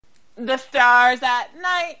The stars at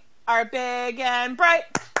night are big and bright.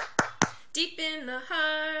 Deep in the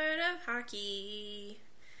heart of hockey.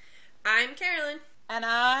 I'm Carolyn. And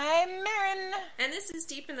I'm Marin. And this is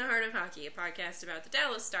Deep in the Heart of Hockey, a podcast about the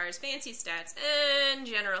Dallas Stars' fancy stats and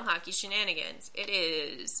general hockey shenanigans. It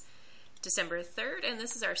is December 3rd, and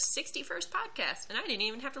this is our 61st podcast, and I didn't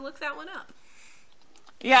even have to look that one up.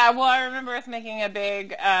 Yeah, well, I remember us making a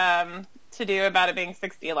big to-do about it being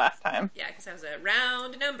 60 last time. Yeah, because that was a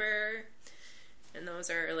round number, and those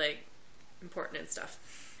are, important and stuff.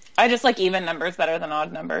 I just like even numbers better than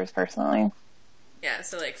odd numbers, personally. Yeah,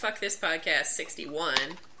 so, fuck this podcast, 61.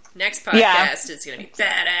 Next podcast is going to be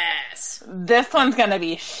badass. This one's going to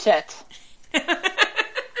be shit.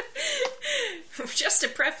 Just to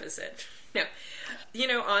preface it. No.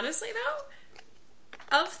 Honestly,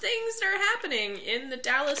 though, of things that are happening in the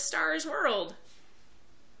Dallas Stars world,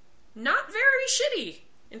 not very shitty.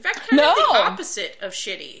 In fact, kind of the opposite of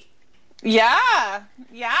shitty. Yeah.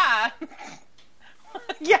 Yeah.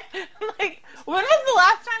 Yeah, when was the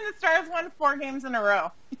last time the Stars won 4 games in a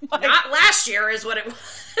row? Not last year is what it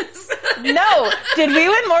was. No. Did we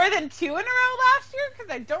win more than 2 in a row last year? Because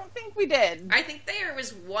I don't think we did. I think there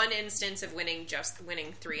was one instance of winning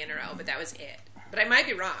 3 in a row, but that was it. But I might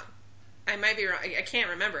be wrong. I can't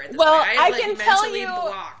remember at this point. I can tell you,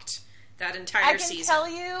 blocked that entire season. I can tell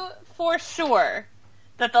you for sure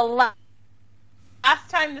that the last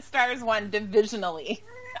time the Stars won divisionally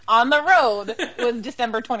on the road was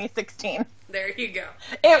December 2016. There you go.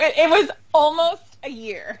 It was almost a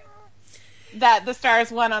year that the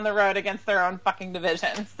Stars won on the road against their own fucking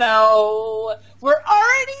division. So we're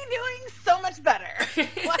already doing so much better.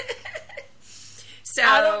 So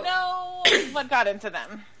I don't know what got into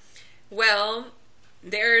them. Well,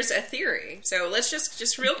 there's a theory. So let's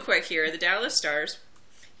just real quick here. The Dallas Stars,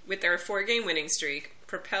 with their 4-game winning streak,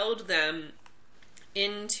 propelled them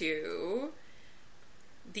into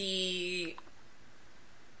the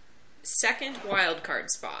second wild card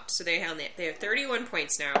spot. So they have 31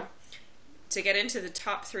 points now. To get into the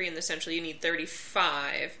top 3 in the Central, you need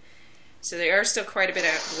 35. So they are still quite a bit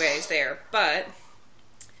out of ways there. But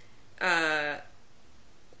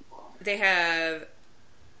they have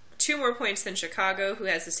 2 more points than Chicago, who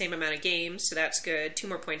has the same amount of games, so that's good. 2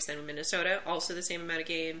 more points than Minnesota, also the same amount of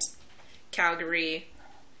games. Calgary,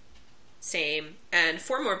 same. And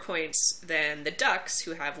 4 more points than the Ducks,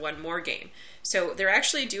 who have 1 more game. So they're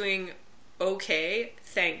actually doing okay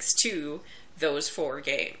thanks to those 4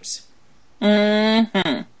 games.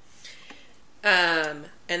 Mm-hmm. And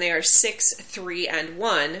they are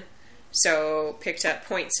 6-3-1, so picked up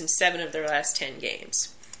points in 7 of their last 10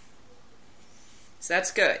 games. So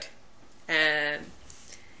that's good. And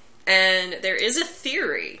there is a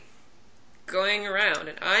theory going around,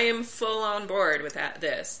 and I am full on board with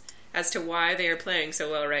this, as to why they are playing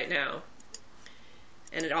so well right now.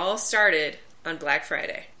 And it all started on Black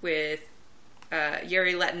Friday with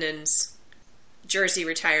Jere Lehtonen's jersey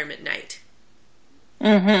retirement night.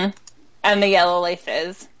 Mm-hmm. And the yellow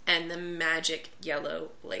laces. And the magic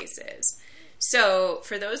yellow laces. So,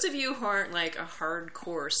 for those of you who aren't a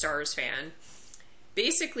hardcore Stars fan,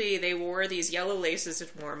 basically they wore these yellow laces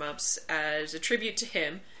at warm-ups as a tribute to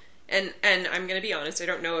him. And I'm going to be honest, I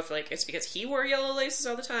don't know if it's because he wore yellow laces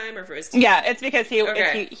all the time, or if it was... Yeah, it's because he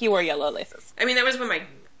wore yellow laces. I mean, that was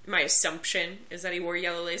my assumption, is that he wore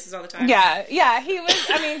yellow laces all the time. Yeah, he was,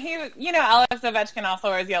 Alex Ovechkin also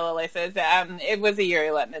wears yellow laces. It was a Jere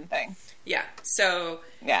Lehtonen thing. Yeah, so...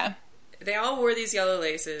 Yeah. They all wore these yellow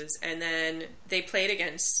laces, and then they played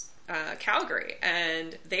against Calgary,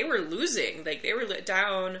 and they were losing. They were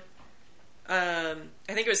down, I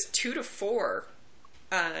think it was 2-4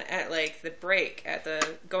 at the break,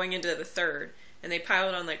 going into the third, and they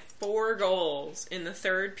piled on 4 goals in the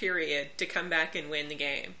third period to come back and win the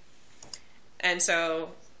game. And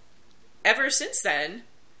so, ever since then,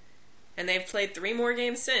 and they've played 3 more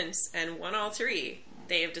games since, and won all 3,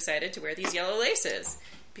 they have decided to wear these yellow laces,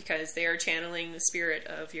 because they are channeling the spirit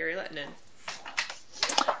of Jere Lehtonen.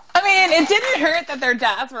 I mean, it didn't hurt that their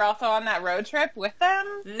dads were also on that road trip with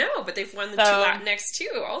them. No, but they've won the 2 next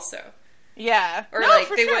 2 also. Yeah. Or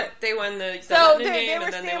they won the so Lehtonen game,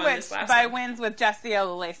 and then they won this last by one. wins with just the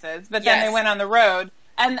yellow laces, but then they went on the road.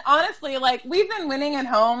 And honestly, we've been winning at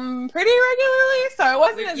home pretty regularly, so I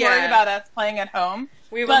wasn't as worried about us playing at home.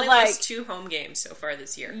 We've only lost 2 home games so far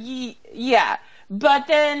this year. Yeah. But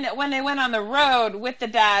then when they went on the road with the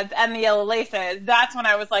dads and the yellow laces, that's when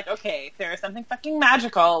I was like, okay, there is something fucking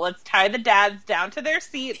magical. Let's tie the dads down to their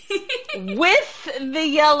seats with the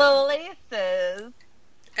yellow laces.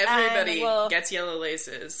 Everybody gets yellow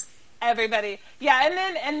laces. Everybody.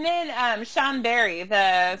 Yeah, and then Sean Barry,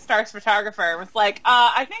 the Stars photographer, was like,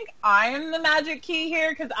 I think I'm the magic key here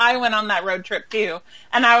because I went on that road trip too.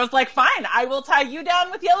 And I was like, fine, I will tie you down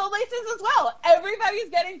with yellow laces as well. Everybody's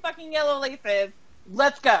getting fucking yellow laces.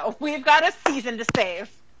 Let's go. We've got a season to save.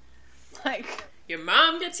 Like, your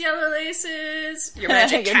mom gets yellow laces. Your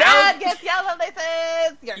magic your cow. dad gets yellow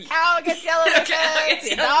laces. Your cow gets yellow laces.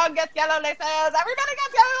 Your dog gets yellow laces. Everybody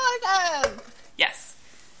gets yellow laces. Yes.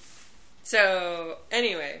 So,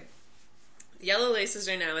 anyway, yellow laces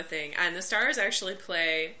are now a thing, and the Stars actually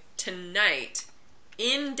play tonight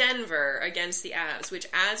in Denver against the Avs, which,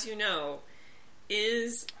 as you know,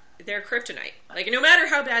 is their kryptonite. Like, no matter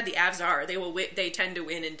how bad the Avs are, they tend to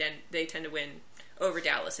win over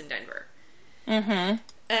Dallas in Denver. Mm-hmm.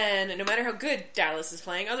 And no matter how good Dallas is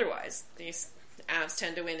playing otherwise, these Avs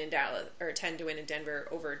tend to win in Denver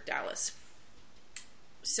over Dallas.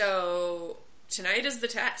 So tonight is the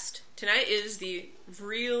test. Tonight is the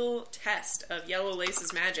real test of Yellow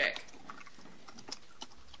Lace's magic.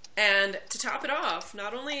 And to top it off,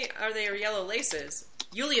 not only are they Yellow Laces,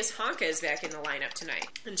 Julius Honka is back in the lineup tonight.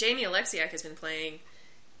 And Jamie Alexiak has been playing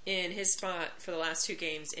in his spot for the last 2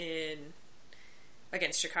 games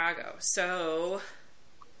against Chicago. So,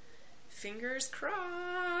 fingers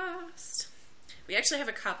crossed. We actually have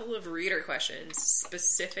a couple of reader questions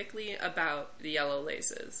specifically about the Yellow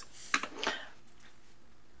Laces.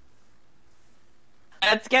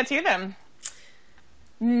 Let's get to them.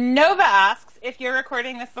 Nova asks, if you're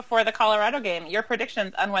recording this before the Colorado game, your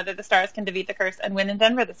predictions on whether the Stars can defeat the Curse and win in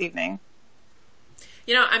Denver this evening.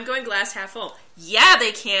 You know, I'm going glass half full. Yeah,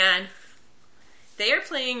 they can. They are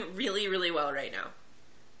playing really, really well right now.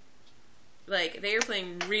 Like, they are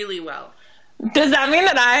playing really well. Does that mean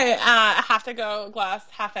that I have to go glass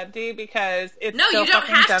half empty because it's still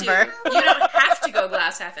fucking Denver? You don't have to go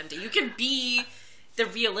glass half empty. You can be the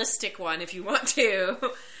realistic one if you want to.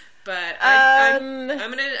 But I'm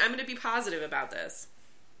gonna be positive about this.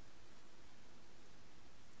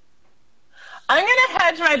 I'm gonna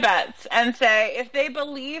hedge my bets and say if they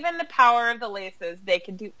believe in the power of the Laces, they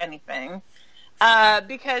can do anything.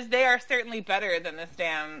 Because they are certainly better than this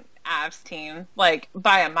damn Avs team, like,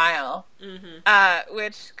 by a mile. Mm-hmm.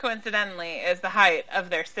 Which, coincidentally, is the height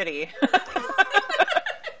of their city.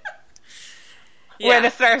 Where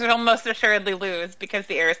the Stars will most assuredly lose because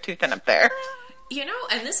the air is too thin up there. You know,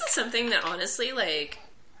 and this is something that, honestly, like,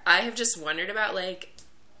 I have just wondered about, like,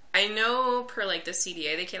 I know per, like, the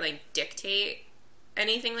CDA they can't, like, dictate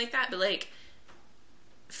anything like that, but, like,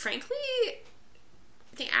 frankly,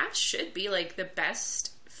 the Avs should be, like, the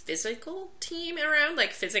best physical team around,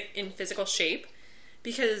 like, in physical shape,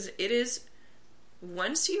 because it is,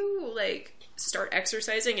 once you, like, start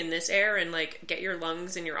exercising in this air and, like, get your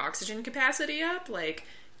lungs and your oxygen capacity up, like,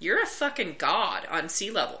 you're a fucking god on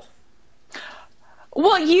sea level.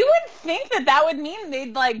 Well, you would think that would mean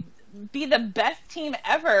they'd, like, be the best team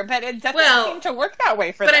ever, but it doesn't seem to work that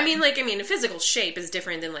way for them. But, I mean, physical shape is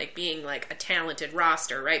different than, like, being, like, a talented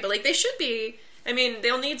roster, right? But, like, they should be... I mean,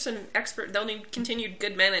 they'll need continued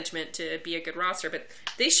good management to be a good roster, but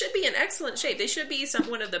they should be in excellent shape. They should be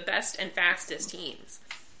one of the best and fastest teams.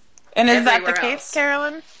 And is that the case,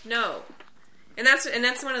 Carolyn? No. And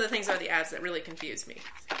that's one of the things about the Avs that really confused me.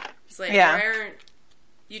 It's like, why aren't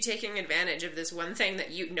you taking advantage of this one thing that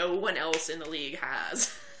no one else in the league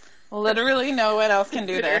has? Literally no one else can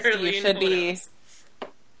do this.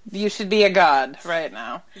 You should be a god right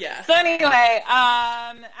now. Yeah. So anyway,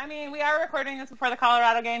 I mean, we are recording this before the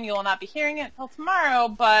Colorado game. You will not be hearing it until tomorrow,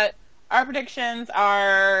 but our predictions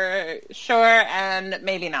are sure and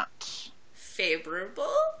maybe not.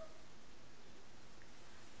 Favorable?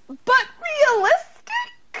 But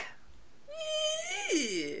realistic?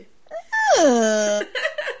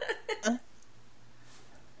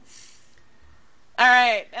 All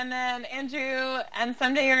right, and then Andrew, and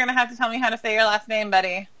someday you're going to have to tell me how to say your last name,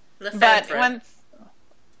 buddy. Lefebvre. But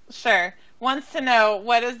wants to know,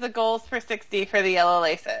 what is the goals per 60 for the Yellow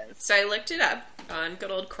Laces? So I looked it up on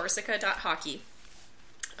good old Corsica.hockey.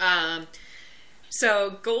 So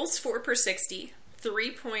goals for per 60,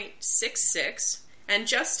 3.66. And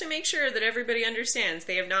just to make sure that everybody understands,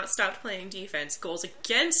 they have not stopped playing defense. Goals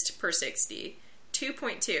against per 60,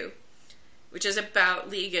 2.2, which is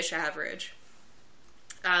about league-ish average.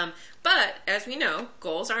 But, as we know,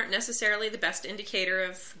 goals aren't necessarily the best indicator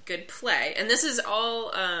of good play. And this is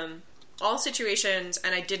all situations,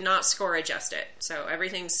 and I did not score adjust it. So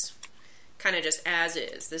everything's kind of just as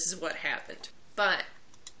is. This is what happened. But,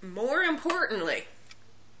 more importantly,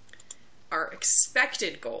 are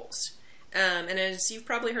expected goals. And as you've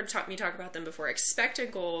probably heard me talk about them before,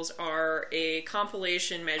 expected goals are a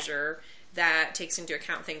compilation measure that takes into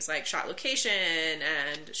account things like shot location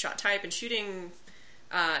and shot type and shooting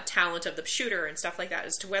talent of the shooter and stuff like that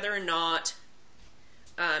as to whether or not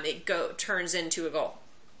it turns into a goal.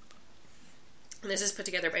 And this is put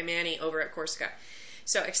together by Manny over at Corsica.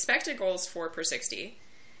 So expected goals for per 60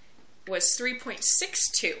 was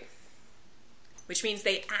 3.62, which means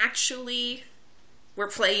they actually were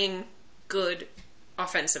playing good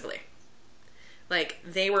offensively. Like,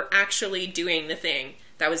 they were actually doing the thing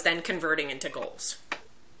that was then converting into goals.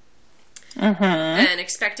 Mm-hmm. And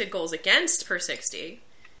expected goals against per 60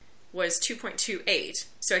 was 2.28.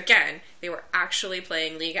 So again, they were actually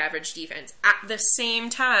playing league average defense at the same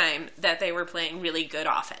time that they were playing really good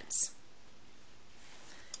offense.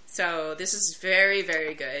 So this is very,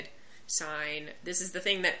 very good sign. This is the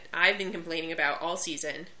thing that I've been complaining about all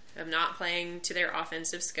season, of not playing to their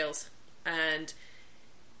offensive skills. And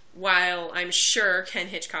while I'm sure Ken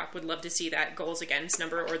Hitchcock would love to see that goals against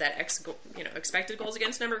number or that expected goals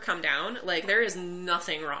against number come down, like, there is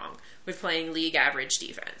nothing wrong with playing league average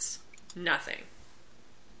defense. Nothing.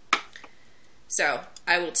 So,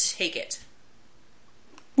 I will take it.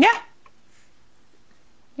 Yeah.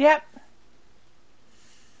 Yep.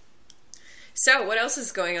 So, what else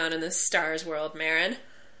is going on in the Stars world, Marin?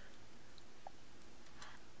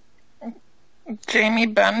 Jamie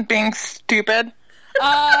Benn being stupid.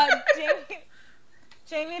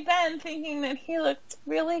 Jamie Benn thinking that he looked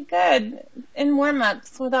really good in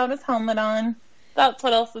warm-ups without his helmet on. That's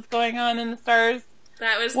what else is going on in the Stars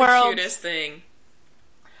That was world. The cutest thing.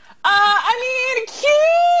 I mean,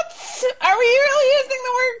 cute! Are we really using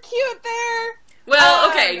the word cute there? Well,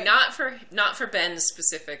 okay, not for Ben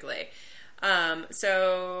specifically.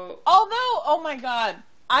 So... Although, oh my god,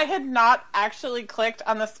 I had not actually clicked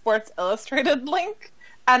on the Sports Illustrated link,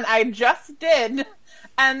 and I just did,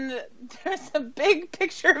 and there's a big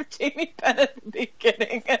picture of Jamie Benn at the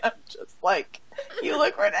beginning, and I'm just like, you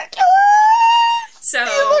look ridiculous! So,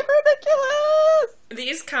 you look ridiculous!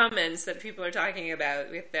 These comments that people are talking about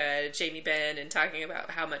with Jamie Benn and talking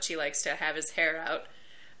about how much he likes to have his hair out,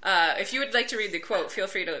 if you would like to read the quote, feel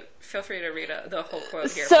free to read the whole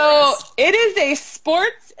quote here. So it is a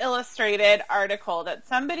Sports Illustrated article that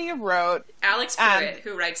somebody wrote. Alex Pruitt,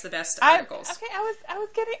 who writes the best articles. I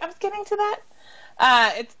was getting to that.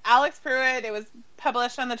 It's Alex Pruitt. It was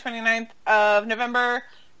published on the 29th of November.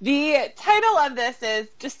 The title of this is,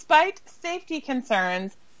 "Despite safety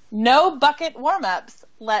concerns, no bucket warm-ups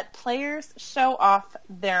let players show off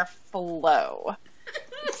their flow."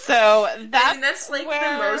 So that's like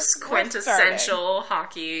the most quintessential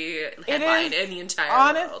hockey headline in the entire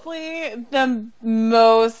honestly, world. the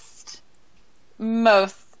most,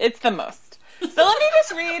 it's the most. So let me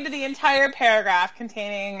just read the entire paragraph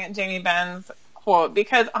containing Jamie Benn's quote,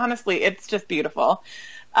 because honestly, it's just beautiful.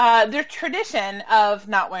 The tradition of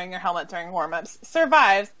not wearing your helmet during warm-ups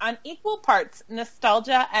survives on equal parts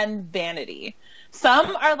nostalgia and vanity.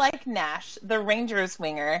 Some are like Nash, the Rangers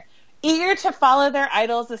winger, eager to follow their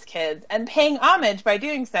idols as kids and paying homage by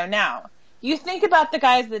doing so now. You think about the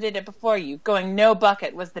guys that did it before you, going no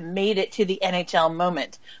bucket was the made it to the NHL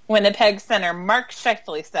moment, when the Peg center Mark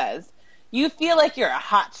Scheifele says, "You feel like you're a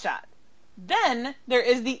hot shot." Then there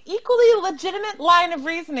is the equally legitimate line of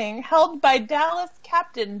reasoning held by Dallas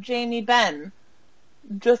captain Jamie Benn.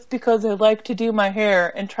 "Just because I like to do my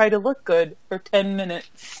hair and try to look good for 10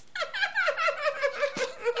 minutes.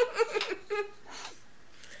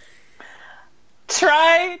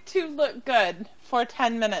 Try to look good for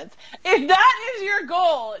 10 minutes. If that is your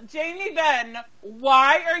goal, Jamie Benn,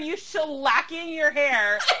 why are you shellacking your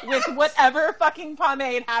hair with whatever fucking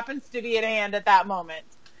pomade happens to be at hand at that moment?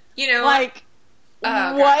 You know, like,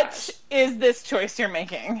 oh, what gosh. is this choice you're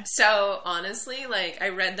making? So, honestly, like, I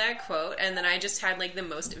read that quote, and then I just had, like, the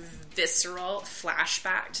most visceral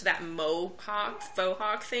flashback to that faux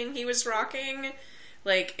hawk thing he was rocking,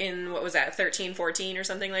 like, in, what was that, 13, 14 or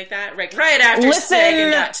something like that? Like, right after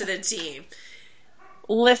snagging that to the team.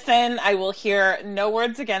 Listen, I will hear no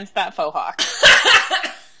words against that faux hawk.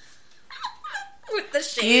 With the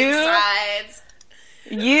shaved sides.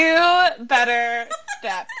 You better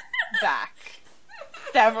step back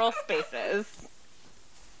several spaces,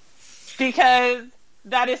 because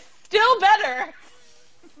that is still better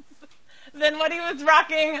than what he was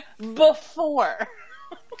rocking before.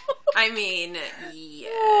 I mean,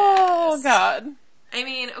 yes. Oh, God. I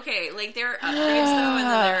mean, okay, like, there are upgrades, though, and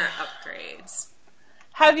then there are upgrades.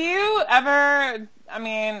 Have you ever, I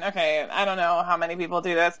mean, okay, I don't know how many people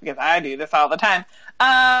do this, because I do this all the time,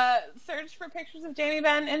 search for pictures of Jamie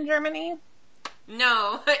Benn in Germany?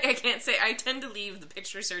 No, I can't say. I tend to leave the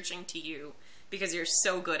picture searching to you, Because you're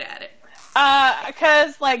so good at it.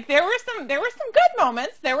 Because like there were some good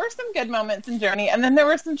moments. There were some good moments in Germany, and then there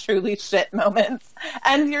were some truly shit moments.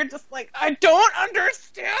 And you're just like, I don't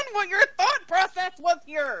understand what your thought process was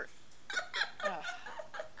here.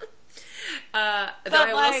 Though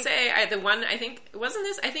I will say, I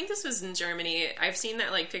think this was in Germany. I've seen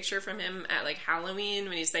that like picture from him at like Halloween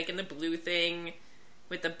when he's like in the blue thing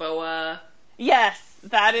with the boa. Yes,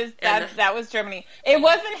 that was Germany. It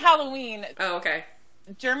wasn't Halloween. Oh, okay.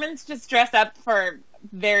 Germans just dress up for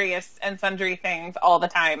various and sundry things all the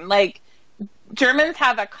time. Like, Germans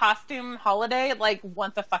have a costume holiday, like,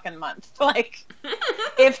 once a fucking month. Like,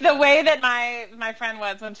 if the way that my friend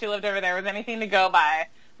was when she lived over there was anything to go by,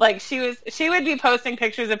 like, she would be posting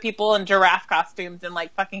pictures of people in giraffe costumes in,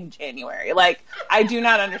 like, fucking January. Like, I do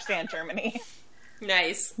not understand Germany.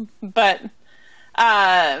 Nice. But,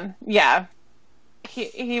 yeah.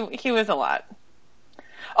 He was a lot.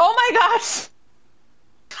 Oh my gosh!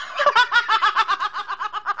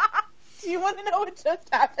 Do you want to know what just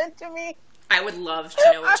happened to me? I would love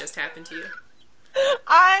to know what just happened to you.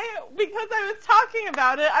 Because I was talking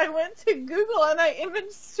about it, I went to Google and I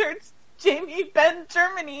image searched Jamie Benn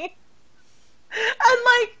Germany. And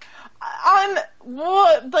on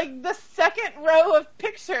the second row of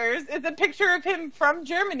pictures is a picture of him from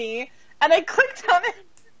Germany, and I clicked on it,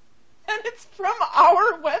 and it's from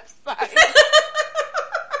our website.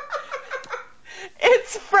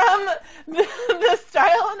 It's from the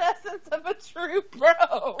style and essence of a true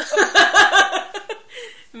bro.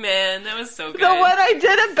 Man, that was so good. So what I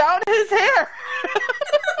did about his hair.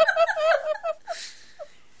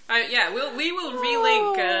 Yeah, we will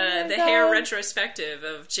relink the hair retrospective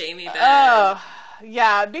of Jamie Benn. Oh,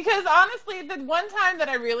 yeah, because honestly, the one time that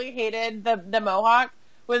I really hated the mohawk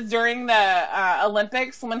was during the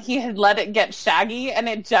Olympics when he had let it get shaggy and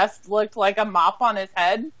it just looked like a mop on his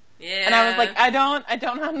head. Yeah. And I was like, I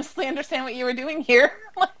don't honestly understand what you were doing here.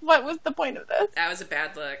 Like, what was the point of this? That was a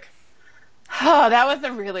bad look. Oh, that was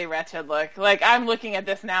a really wretched look. Like, I'm looking at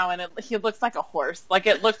this now, and he looks like a horse. Like,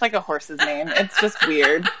 it looks like a horse's mane. It's just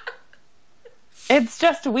weird. It's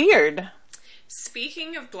just weird.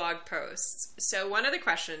 Speaking of blog posts, so one of the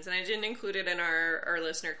questions, and I didn't include it in our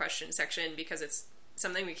listener question section because it's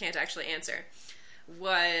something we can't actually answer,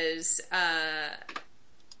 was...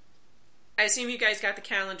 I assume you guys got the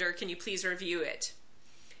calendar. Can you please review it?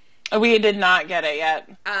 We did not get it yet.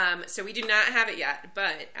 So we do not have it yet.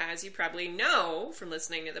 But as you probably know from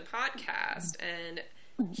listening to the podcast, and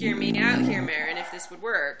hear me out here, Marin, if this would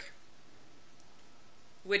work,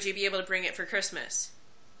 would you be able to bring it for Christmas?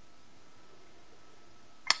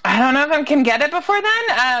 I don't know if I can get it before then.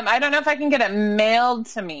 I don't know if I can get it mailed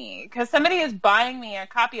to me because somebody is buying me a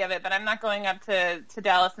copy of it, but I'm not going up to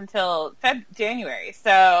Dallas until January.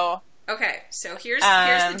 So... Okay, so here's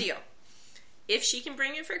the deal. If she can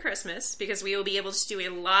bring it for Christmas, because we will be able to do a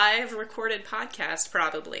live recorded podcast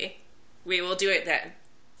probably, we will do it then.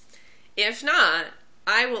 If not,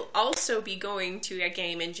 I will also be going to a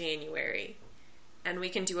game in January, and we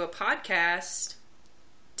can do a podcast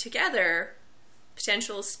together,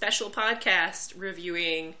 potential special podcast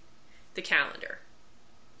reviewing the calendar.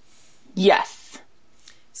 Yes.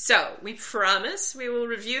 So, we promise we will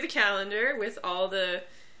review the calendar with all the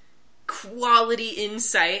quality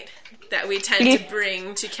insight that we tend to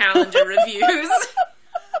bring to calendar reviews.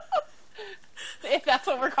 If that's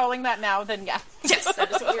what we're calling that now, then yes. Yes,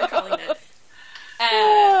 that is what we're calling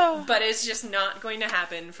that. But it's just not going to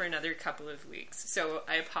happen for another couple of weeks. So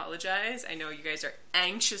I apologize. I know you guys are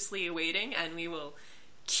anxiously awaiting, and we will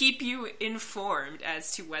keep you informed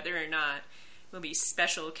as to whether or not it will be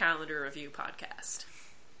special calendar review podcast.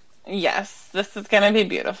 Yes, this is going to be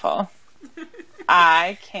beautiful.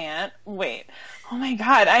 I can't wait. Oh my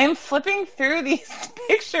god, I am flipping through these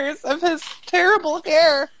pictures of his terrible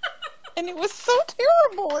hair, and it was so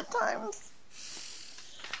terrible at times.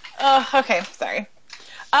 Okay, sorry.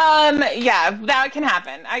 Yeah, that can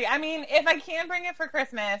happen. I mean, if I can bring it for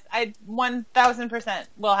Christmas, I 1000%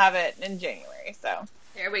 will have it in January, so.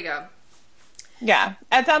 There we go. Yeah,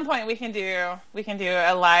 at some point we can do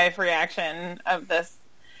a live reaction of this.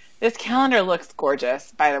 This calendar looks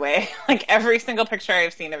gorgeous, by the way. Like, every single picture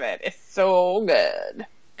I've seen of it is so good.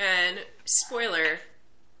 And, spoiler,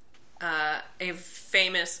 a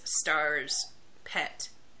famous star's pet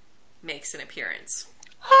makes an appearance.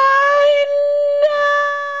 I know!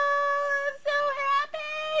 I'm so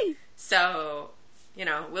happy! So,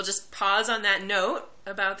 we'll just pause on that note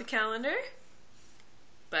about the calendar.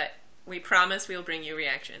 But we promise we'll bring you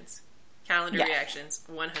reactions. Calendar reactions,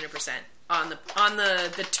 100%. On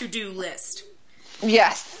the to-do list.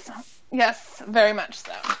 Yes, very much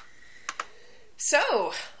so.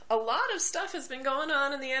 So, a lot of stuff has been going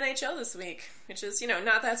on in the NHL this week, which is,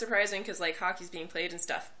 not that surprising because, like, hockey's being played and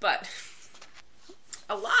stuff, but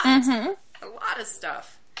a lot of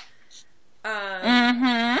stuff.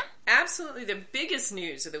 Absolutely the biggest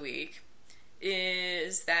news of the week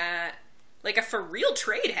is that, like, a for real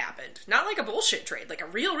trade happened. Not like a bullshit trade, like a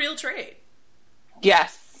real trade.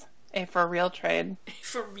 Yes, a for real trade.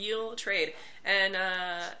 For real trade. And,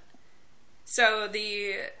 so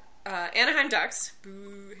the Anaheim Ducks,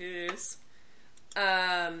 boo hiss,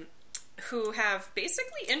 who have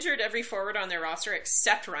basically injured every forward on their roster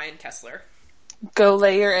except Ryan Kessler. Go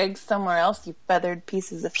lay your eggs somewhere else, you feathered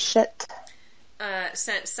pieces of shit.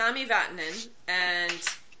 Sent Sami Vatanen and,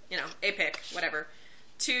 a pick, whatever,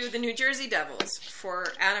 to the New Jersey Devils for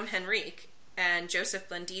Adam Henrique and Joseph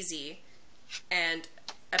Blandisi and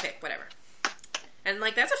a pick, whatever. And,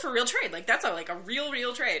 like, that's a for real trade. Like, that's a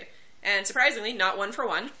real trade. And surprisingly, not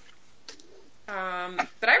 1-for-1. But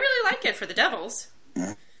I really like it for the Devils.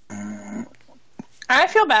 I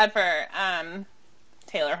feel bad for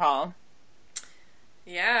Taylor Hall.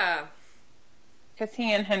 Yeah. Because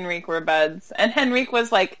he and Henrique were buds. And Henrique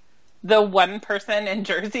was, like, the one person in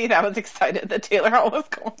Jersey that was excited that Taylor Hall was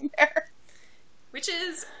going there. Which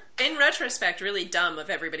is, in retrospect, really dumb of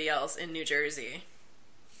everybody else in New Jersey.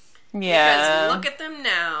 Yeah. Because look at them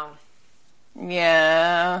now.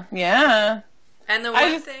 Yeah. And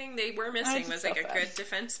the thing they were missing was, like, a good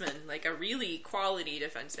defenseman. Like, a really quality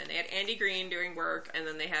defenseman. They had Andy Green doing work, and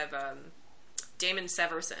then they have Damon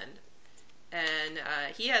Severson. And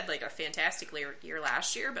he had, like, a fantastic year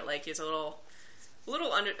last year, but, like, he's a little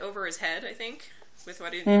over his head, I think, with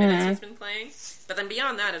what minutes he's been playing. But then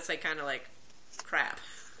beyond that, it's, like, kind of, like, crap.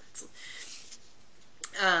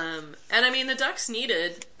 And, I mean, the Ducks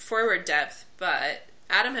needed forward depth, but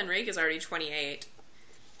Adam Henrique is already 28,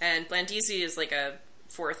 and Blandisi is, like, a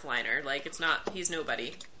fourth liner. Like, he's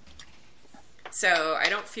nobody. So, I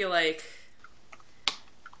feel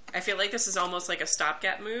like this is almost like a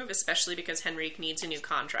stopgap move, especially because Henrique needs a new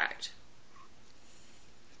contract.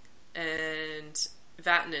 And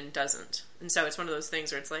Vatanen doesn't. And so it's one of those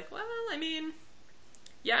things where it's like, well, I mean,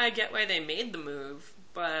 yeah, I get why they made the move,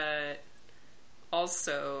 but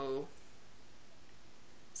also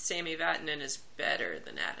Sami Vatanen is better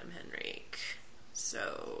than Adam Henrique.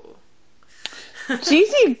 So...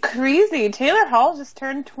 Jeezy crazy. Taylor Hall just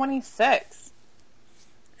turned 26.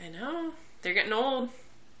 I know. They're getting old.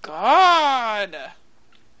 God.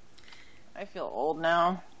 I feel old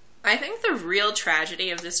now. I think the real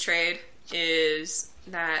tragedy of this trade is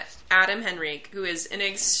that Adam Henrique, who is an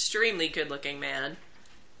extremely good-looking man...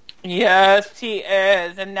 Yes, he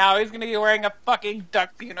is. And now he's going to be wearing a fucking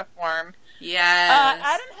Ducks uniform. Yes.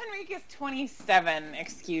 Adam Henrique is 27,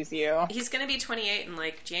 excuse you. He's going to be 28 in,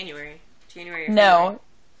 like, January. No,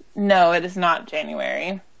 it is not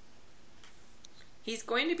January. He's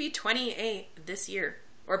going to be 28 this year.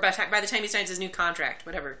 Or by the time he signs his new contract,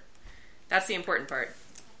 whatever. That's the important part.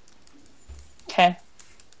 Okay.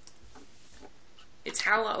 It's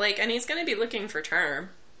how long, like, and he's going to be looking for term.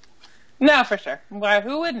 No, for sure. Why?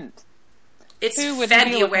 Who wouldn't? It's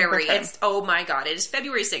February. Oh my god, it is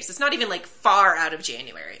February 6th. It's not even, like, far out of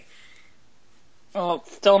January. Well,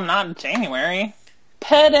 it's still not January.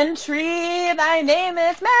 Pedantry, thy name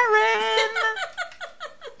is Marin.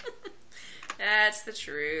 That's the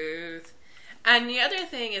truth. And the other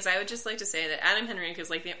thing is, I would just like to say that Adam Henrique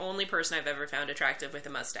is, like, the only person I've ever found attractive with a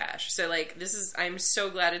mustache. So, like, I'm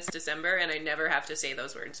so glad it's December and I never have to say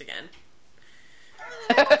those words again.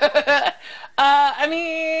 I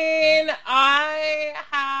mean, I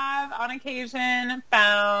have on occasion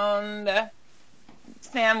found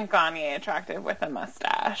Sam Gagner attractive with a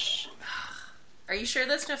mustache. Are you sure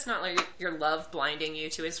that's just not, like, your love blinding you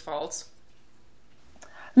to his faults?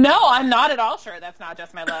 No, I'm not at all sure that's not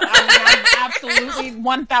just my love. I mean, I'm absolutely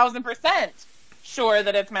 1,000% sure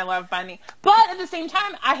that it's my love blinding. But at the same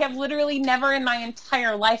time, I have literally never in my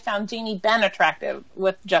entire life found Jamie Benn attractive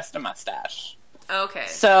with just a mustache. Okay.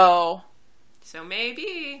 So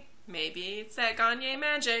maybe it's that Gagner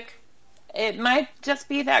magic. It might just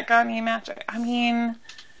be that Gagner magic. I mean,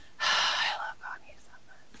 I love Gagner so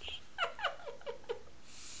much.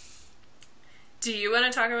 Do you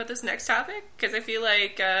want to talk about this next topic? Because I feel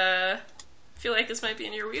like this might be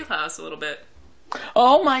in your wheelhouse a little bit.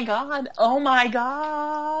 Oh my god.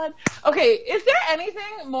 Okay, is there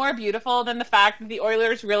anything more beautiful than the fact that the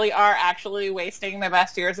Oilers really are actually wasting the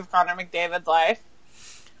best years of Connor McDavid's life?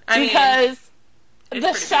 Because the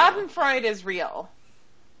schadenfreude is real.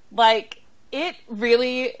 Like, it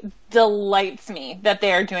really delights me that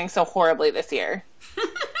they are doing so horribly this year.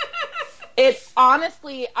 it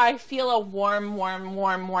honestly, I feel a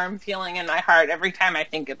warm feeling in my heart every time I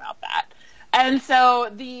think about that. And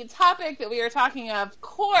so the topic that we are talking of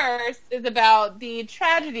course, is about the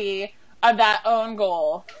tragedy of that own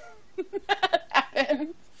goal that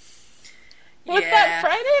happened. Was that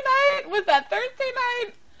Friday night? Was that Thursday night?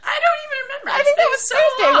 I don't even remember. I think that was so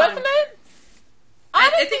Thursday, long. wasn't it?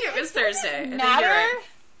 I think it was Thursday. Matter. Right.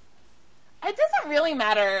 It doesn't really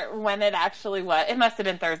matter when it actually was. It must have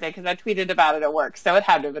been Thursday because I tweeted about it at work, so it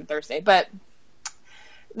had to have been Thursday. But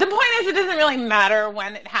the point is, it doesn't really matter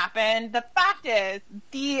when it happened. The fact is,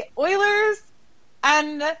 the Oilers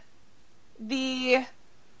and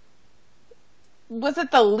was it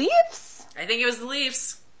the Leafs? I think it was the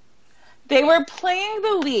Leafs. They were playing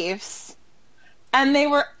the Leafs, and they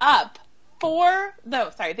were up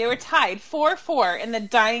they were tied 4-4 in the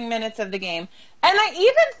dying minutes of the game. And I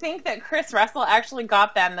even think that Chris Russell actually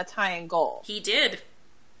got them the tying goal. He did.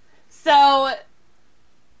 So,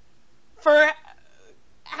 for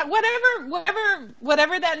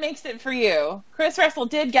whatever that makes it for you, Chris Russell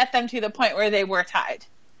did get them to the point where they were tied.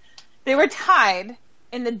 They were tied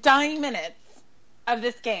in the dying minutes of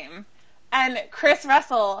this game, and Chris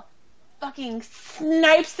Russell fucking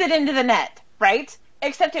snipes it into the net, right?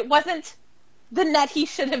 Except it wasn't the net he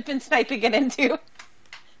should have been sniping it into.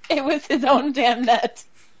 It was his own damn net.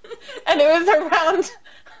 And it was around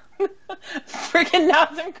freaking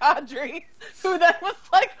Nazem Kadri, who then was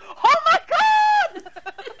like, oh my god!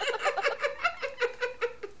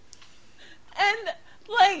 And,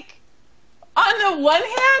 like, on the one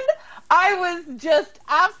hand, I was just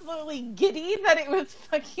absolutely giddy that it was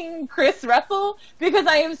fucking Chris Russell, because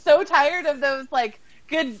I am so tired of those, like,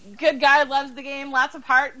 good guy, loves the game, lots of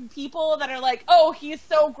heart, and people that are like, oh, he's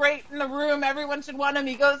so great in the room, everyone should want him,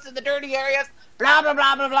 he goes to the dirty areas, blah, blah,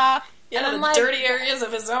 blah, blah, blah. Yeah, and the like, dirty areas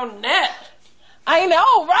of his own net. I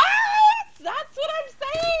know, right? That's what I'm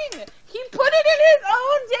saying. He put it in his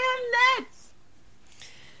own damn net.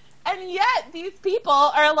 And yet, these people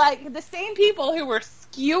are like the same people who were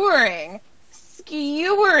skewering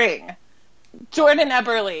Jordan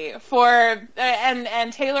Eberle for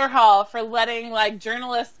and Taylor Hall for letting like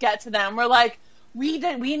journalists get to them. We're like, we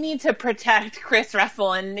need to protect Chris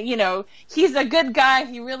Russell, and you know he's a good guy.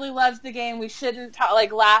 He really loves the game. We shouldn't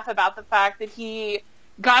laugh about the fact that he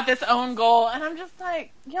got this own goal. And I'm just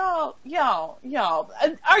like, y'all, do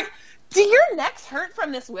your necks hurt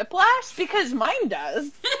from this whiplash? Because mine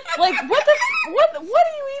does. Like, what are you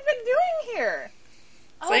even doing here?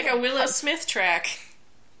 It's like a Willow Smith track.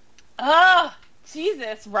 Oh,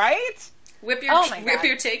 Jesus, right? Whip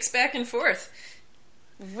your takes back and forth.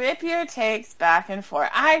 Whip your takes back and forth.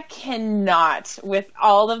 I cannot, with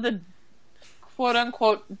all of the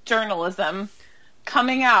quote-unquote journalism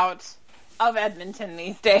coming out of Edmonton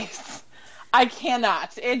these days. I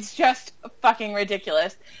cannot. It's just fucking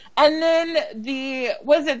ridiculous. And then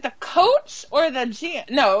was it the coach or the GM?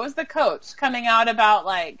 No, it was the coach coming out about,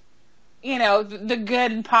 like, you know, the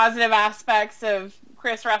good and positive aspects of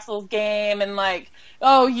Chris Russell's game, and like,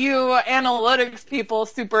 oh, you analytics people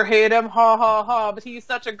super hate him, ha ha ha, but he's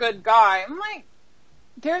such a good guy. I'm like,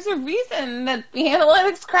 there's a reason that the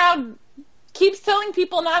analytics crowd keeps telling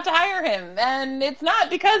people not to hire him, and it's not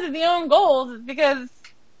because of the own goals, it's because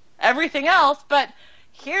everything else. But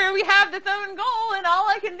here we have this own goal, and all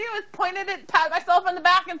I can do is point at it, pat myself on the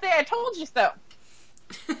back, and say, I told you so.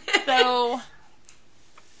 So,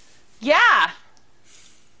 yeah.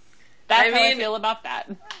 That's how I feel about that.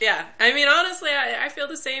 Yeah. I mean, honestly, I feel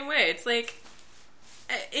the same way. It's like,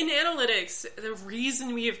 in analytics, the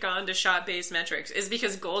reason we have gone to shot-based metrics is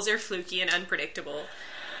because goals are fluky and unpredictable.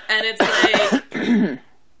 And it's like,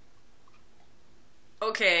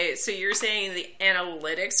 okay, so you're saying the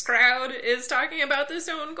analytics crowd is talking about this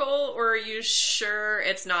own goal, or are you sure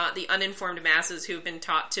it's not the uninformed masses who've been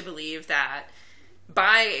taught to believe that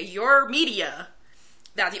by your media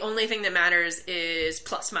that the only thing that matters is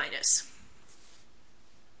plus minus?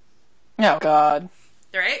 Oh, God.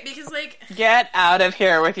 Right? Because, like... Get out of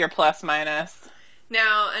here with your plus minus.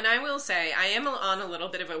 Now, and I will say, I am on a little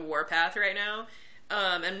bit of a warpath right now,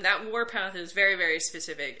 and that warpath is very, very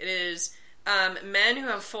specific. It is men who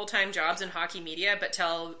have full-time jobs in hockey media but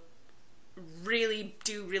do really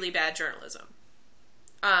bad journalism.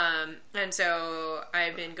 And so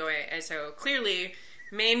I've been going... So, clearly...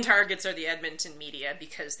 main targets are the Edmonton media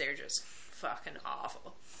because they're just fucking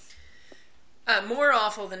awful. More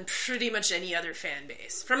awful than pretty much any other fan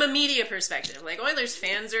base. From a media perspective. Like, Oilers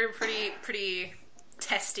fans are pretty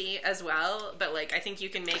testy as well, but, like, I think you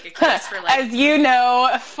can make a case for, like... As you know,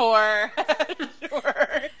 for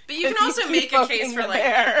sure. But you can also make a case for,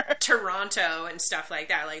 like, Toronto and stuff like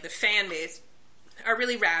that. Like, the fan base are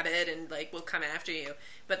really rabid and, like, will come after you.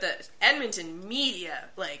 But the Edmonton media,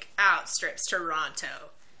 like, outstrips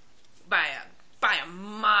Toronto by a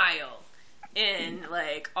mile in,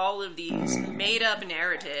 like, all of these made-up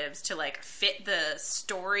narratives to, like, fit the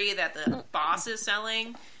story that the boss is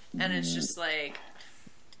selling. And it's just like,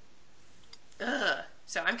 ugh.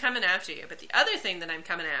 So I'm coming after you. But the other thing that I'm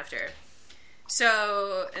coming after...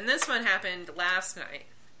 So, and this one happened last night.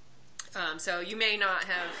 So you may not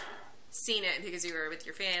have seen it because you were with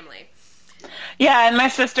your family. Yeah, and my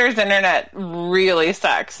sister's internet really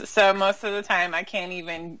sucks. So most of the time I can't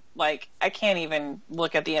even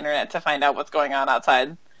look at the internet to find out what's going on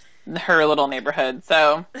outside her little neighborhood.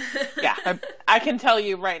 So, yeah, I can tell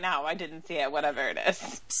you right now I didn't see it, whatever it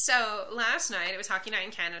is. So last night, it was Hockey Night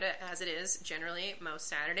in Canada, as it is generally most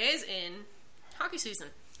Saturdays in hockey season.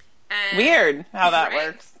 And, weird how that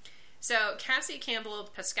works. So Cassie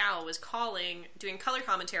Campbell-Pascal was doing color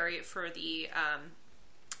commentary for the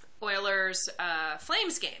Oilers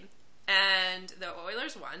Flames game, and the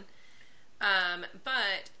Oilers won.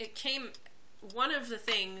 But one of the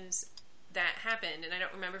things that happened, and I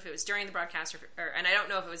don't remember if it was during the broadcast and I don't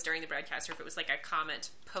know if it was during the broadcast or if it was like a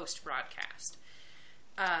comment post-broadcast.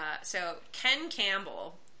 So Ken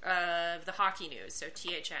Campbell of the Hockey News, so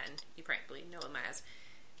THN, you probably know him as,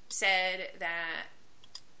 said that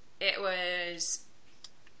it was...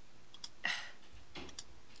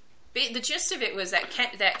 The gist of it was that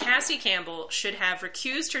Cassie Campbell should have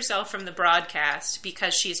recused herself from the broadcast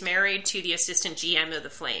because she's married to the assistant GM of the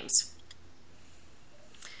Flames.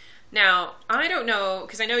 Now, I don't know,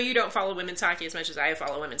 because I know you don't follow women's hockey as much as I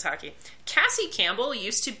follow women's hockey. Cassie Campbell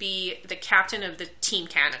used to be the captain of the Team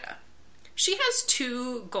Canada. She has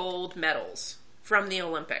 2 gold medals from the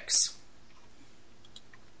Olympics.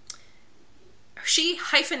 She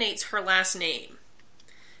hyphenates her last name.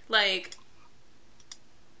 Like,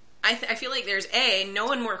 I feel like there's no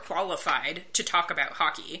one more qualified to talk about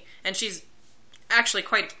hockey, and she's actually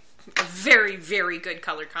quite a very, very good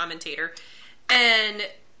color commentator. And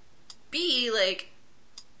B, like,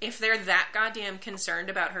 if they're that goddamn concerned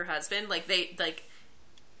about her husband, like,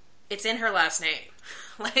 it's in her last name.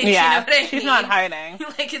 Like, yeah, you know what I mean? She's not hiding.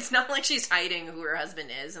 Like, it's not like she's hiding who her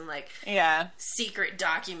husband is and, like, secret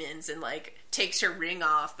documents and, like, takes her ring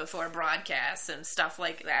off before broadcasts and stuff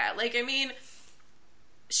like that. Like, I mean,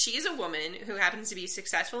 she's a woman who happens to be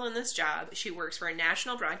successful in this job. She works for a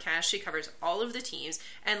national broadcast. She covers all of the teams.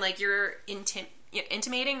 And, like, you're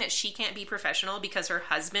intimating that she can't be professional because her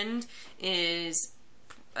husband is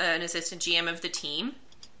an assistant GM of the team.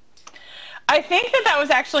 I think that was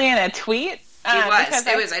actually in a tweet. It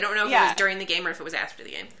was. I don't know if it was during the game or if it was after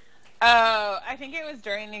the game. Oh, I think it was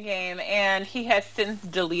during the game, and he has since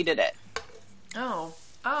deleted it. Oh.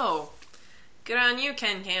 Good on you,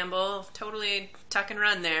 Ken Campbell. Totally tuck and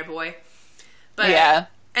run there, boy. But, yeah.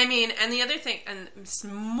 I mean, and the other thing, and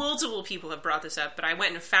multiple people have brought this up, but I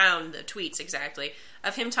went and found the tweets exactly,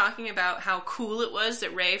 of him talking about how cool it was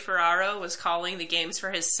that Ray Ferraro was calling the games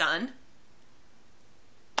for his son.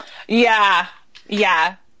 Yeah.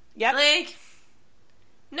 Yep. Like,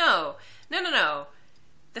 no.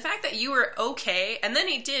 The fact that you were okay, and then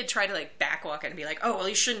he did try to, like, backwalk it and be like, oh, well,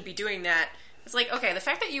 you shouldn't be doing that. It's like, okay, the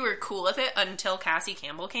fact that you were cool with it until Cassie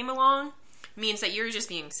Campbell came along means that you're just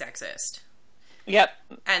being sexist. Yep.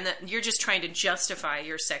 And that you're just trying to justify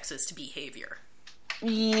your sexist behavior.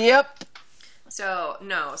 Yep. So,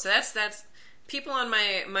 no. So that's people on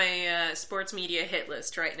my sports media hit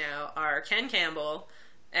list right now are Ken Campbell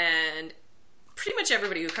and pretty much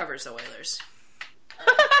everybody who covers the Oilers.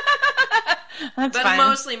 But fine.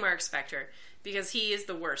 Mostly Mark Spector, because he is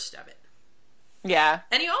the worst of it. Yeah.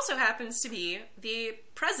 And he also happens to be the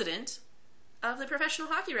president of the Professional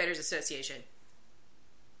Hockey Writers Association.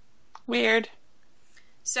 Weird.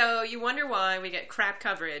 So you wonder why we get crap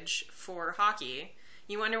coverage for hockey.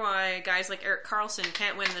 You wonder why guys like Erik Karlsson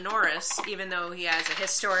can't win the Norris, even though he has a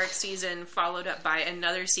historic season followed up by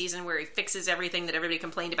another season where he fixes everything that everybody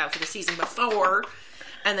complained about for the season before,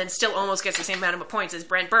 and then still almost gets the same amount of points as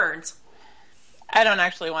Brent Burns. I don't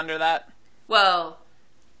actually wonder that. Well,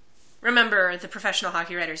 remember, the Professional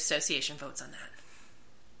Hockey Writers Association votes on that.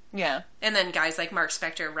 Yeah. And then guys like Mark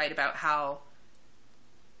Spector write about how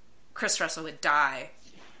Chris Russell would die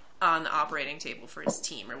on the operating table for his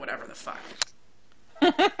team or whatever the fuck.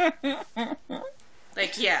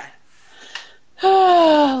 Like, yeah.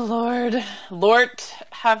 Oh, Lord. Lord,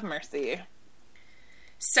 have mercy.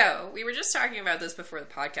 So, we were just talking about this before the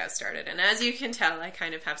podcast started, and as you can tell, I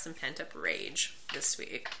kind of have some pent-up rage this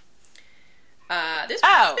week. This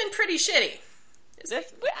has been pretty shitty.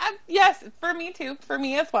 Yes, for me too. For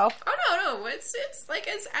me as well. Oh, no. It's like,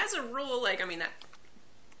 as a rule, like, I mean,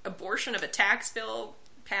 abortion of a tax bill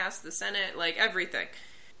passed the Senate, like everything.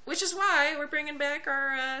 Which is why we're bringing back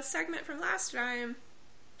our segment from last time.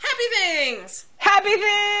 Happy Things! Happy Things!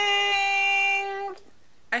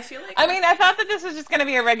 I feel like... I thought that this was just going to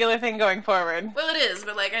be a regular thing going forward. Well, it is,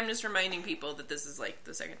 but, like, I'm just reminding people that this is, like,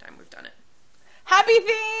 the second time we've done it. Happy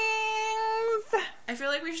Things! I feel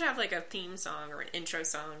like we should have, like, a theme song or an intro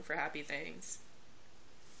song for Happy Things.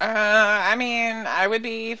 I would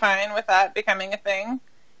be fine with that becoming a thing.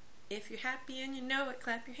 If you're happy and you know it,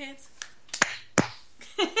 clap your hands.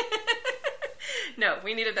 No,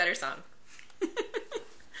 we need a better song.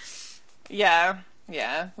 Yeah,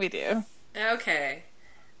 we do. Okay.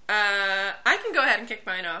 I can go ahead and kick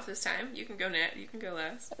mine off this time. You can go You can go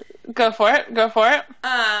last. Go for it.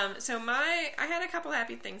 So I had a couple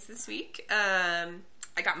happy things this week. I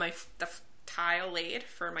got the tile laid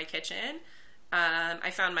for my kitchen.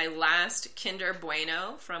 I found my last Kinder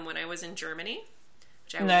Bueno from when I was in Germany,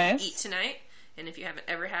 which I will eat tonight. And if you haven't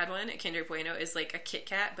ever had one, a Kinder Bueno is like a Kit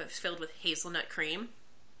Kat, but filled with hazelnut cream.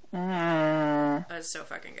 It's so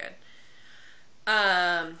fucking good.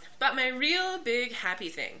 But my real big happy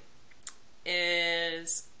thing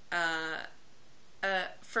is,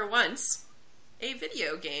 for once, a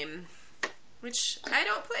video game. Which, I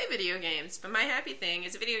don't play video games, but my happy thing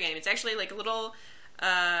is a video game. It's actually like a little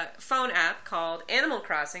phone app called Animal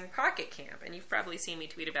Crossing Pocket Camp, and you've probably seen me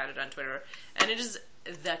tweet about it on Twitter, and it is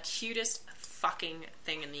the cutest fucking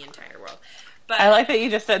thing in the entire world. But I like that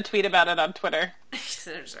you just said tweet about it on Twitter.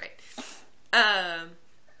 That's right.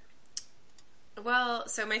 Well,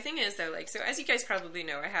 so my thing is, though, like, so as you guys probably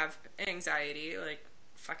know, I have anxiety, like,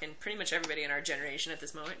 fucking pretty much everybody in our generation at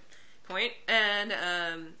this point, and,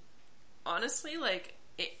 honestly, like,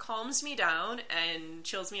 it calms me down and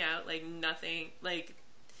chills me out like nothing, like,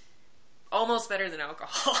 almost better than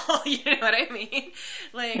alcohol, you know what I mean?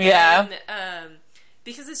 Like, yeah. And,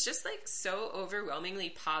 because it's just, like, so overwhelmingly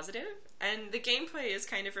positive, and the gameplay is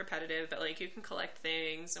kind of repetitive, but, like, you can collect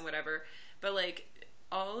things and whatever, but, like,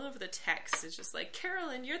 all of the text is just like,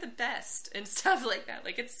 Carolyn, you're the best, and stuff like that.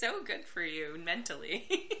 Like, it's so good for you mentally.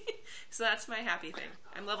 So that's my happy thing.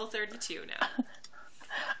 I'm level 32 now.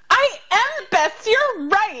 I am the best, you're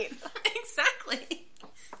right! Exactly.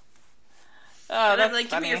 Oh, and that's I'm like,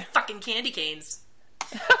 funny. give me your fucking candy canes.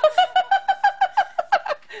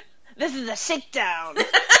 This is a shakedown.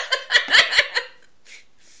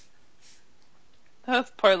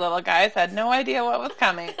 Those poor little guys had no idea what was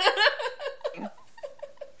coming.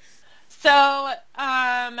 So,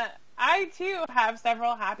 I too have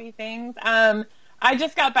several happy things. I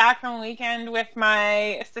just got back from a weekend with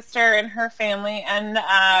my sister and her family, and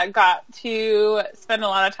got to spend a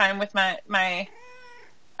lot of time with my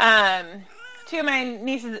two of my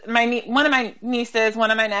nieces, one of my nieces,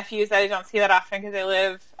 one of my nephews that I don't see that often because they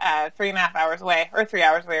live 3.5 hours away, or 3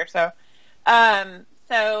 hours away or so.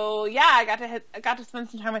 So yeah, I got to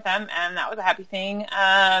spend some time with them, and that was a happy thing.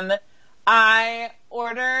 I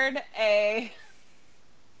ordered a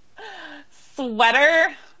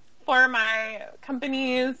sweater for my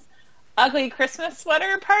company's ugly Christmas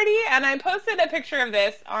sweater party, and I posted a picture of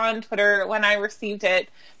this on Twitter when I received it,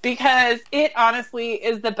 because it honestly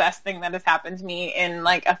is the best thing that has happened to me in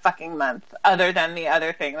like a fucking month, other than the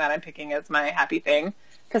other thing that I'm picking as my happy thing,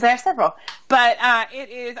 because I have several. But it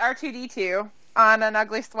is R2-D2 on an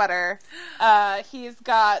ugly sweater. He's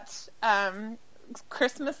got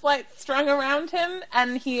Christmas lights strung around him,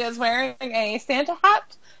 and he is wearing a Santa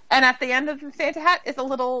hat, and at the end of the Santa hat is a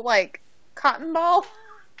little like cotton ball,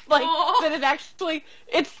 like that is actually,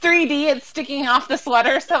 it's 3D, it's sticking off the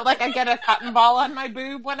sweater, so like I get a cotton ball on my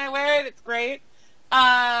boob when I wear it. It's great.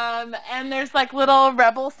 And there's like little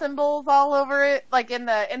rebel symbols all over it, like in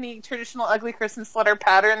the traditional ugly Christmas sweater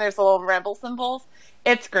pattern, there's little rebel symbols.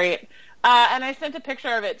 It's great. And I sent a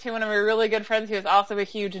picture of it to one of my really good friends who is also a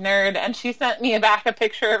huge nerd, and she sent me back a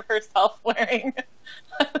picture of herself wearing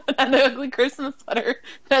an ugly Christmas sweater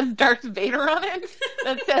that has Darth Vader on it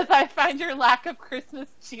that says, "I find your lack of Christmas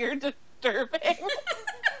cheer disturbing."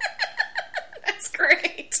 That's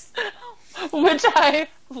great. Which I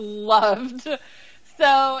loved.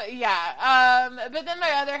 So, yeah. But then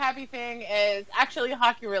my other happy thing is actually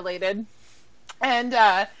hockey related.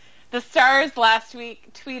 And, the Stars last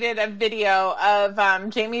week tweeted a video of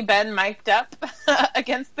Jamie Benn mic'd up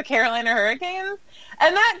against the Carolina Hurricanes,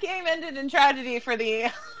 and that game ended in tragedy for the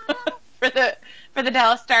for the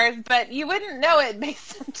Dallas Stars. But you wouldn't know it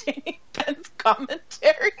based on Jamie Benn's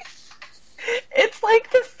commentary. It's like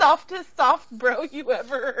the softest soft bro you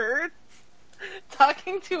ever heard,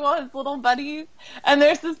 talking to all his little buddies. And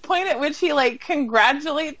there's this point at which he like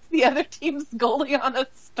congratulates the other team's goalie on a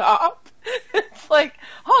stop. It's like,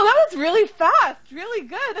 oh, that was really fast, really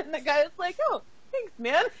good. And the guy's like, oh, thanks,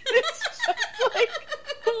 man. It's just like,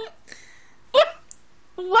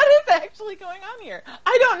 what is actually going on here?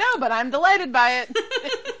 I don't know, but I'm delighted by it.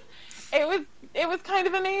 It was kind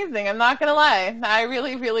of amazing. I'm not going to lie. I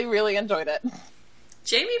really, really, really enjoyed it.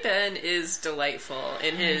 Jamie Benn is delightful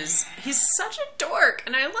in his... He's such a dork,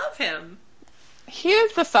 and I love him. He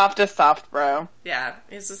is the softest soft bro. Yeah,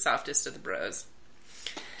 he's the softest of the bros.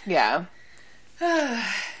 Yeah.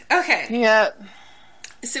 Okay. Yeah.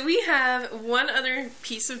 So we have one other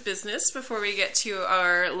piece of business before we get to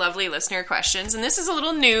our lovely listener questions. And this is a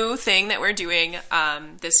little new thing that we're doing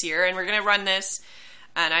this year. And we're going to run this,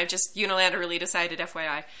 and I've just unilaterally decided,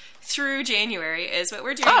 FYI, through January, is what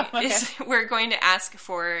we're doing is we're going to ask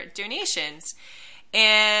for donations.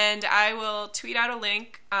 And I will tweet out a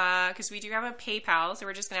link because we do have a PayPal. So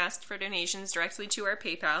we're just going to ask for donations directly to our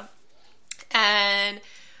PayPal. And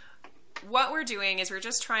what we're doing is we're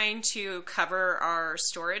just trying to cover our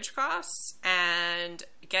storage costs and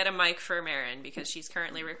get a mic for Marin because she's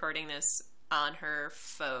currently recording this on her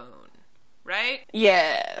phone, right?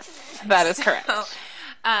 Yes, that is correct.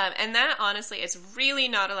 And that, honestly, it's really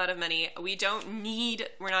not a lot of money. We're not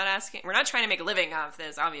trying to make a living off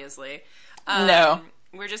this, obviously. No.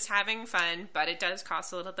 We're just having fun, but it does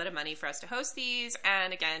cost a little bit of money for us to host these.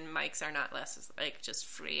 And again, mics are not just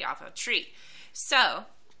free off a tree. So,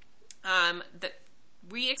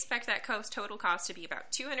 we expect that total cost to be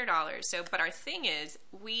about $200. So, but our thing is,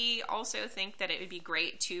 we also think that it would be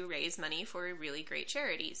great to raise money for a really great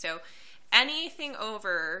charity. So, anything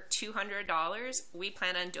over $200, we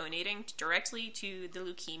plan on donating directly to the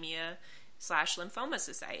Leukemia/Lymphoma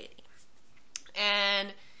Society.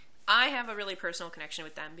 And I have a really personal connection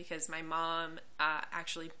with them because my mom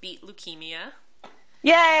actually beat leukemia.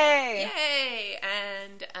 Yay! Yay!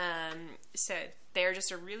 And so they're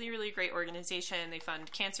just a really, really great organization. They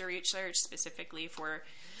fund cancer research specifically for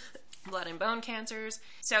blood and bone cancers.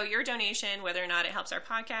 So your donation, whether or not it helps our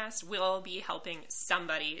podcast, will be helping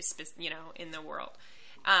somebody, in the world.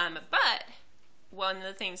 But one of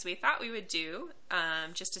the things we thought we would do,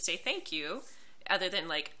 just to say thank you, other than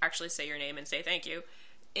actually say your name and say thank you,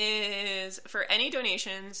 is for any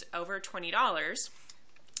donations over $20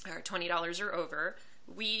 or $20 or over,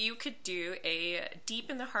 you could do a Deep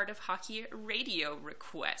in the Heart of Hockey radio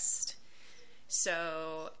request.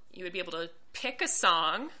 So you would be able to pick a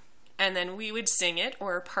song, and then we would sing it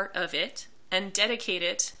or a part of it and dedicate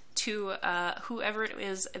it to whoever it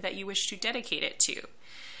is that you wish to dedicate it to.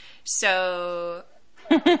 So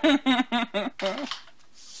this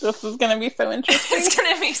is going to be so interesting. It's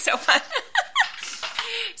going to be so fun.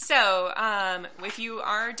 So, if you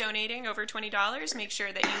are donating over $20, make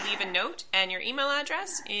sure that you leave a note and your email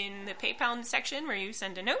address in the PayPal section where you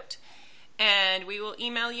send a note, and we will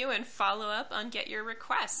email you and follow up on Get Your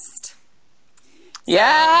Request.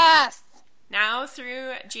 Yes! So, now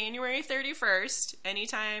through January 31st,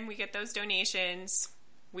 anytime we get those donations,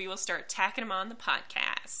 we will start tacking them on the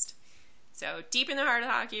podcast. So, Deep in the Heart of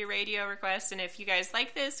Hockey radio request, and if you guys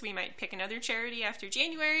like this, we might pick another charity after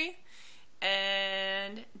January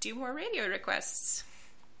and do more radio requests.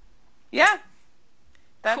 Yeah.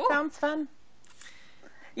 That cool. Sounds fun.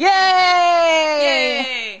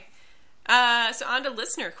 Yay! Yay! So on to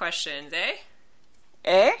listener questions, eh?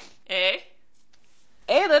 Eh? Eh?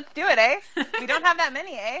 Eh, let's do it, eh? We don't have that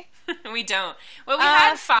many, eh? We don't. Well, we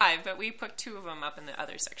had 5, but we put 2 of them up in the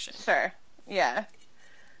other section. Sure. Yeah.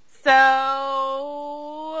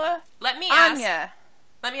 So... Let me ask yes.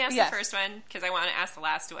 the first one, because I want to ask the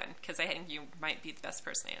last one, because I think you might be the best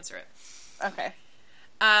person to answer it. Okay.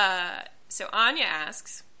 So Anya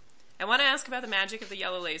asks, I want to ask about the magic of the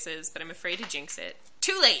yellow laces, but I'm afraid to jinx it.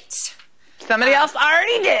 Too late! Somebody else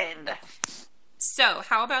already did! So,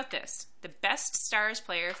 how about this? The best Stars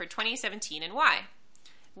player for 2017 and why?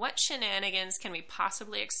 What shenanigans can we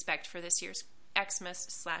possibly expect for this year's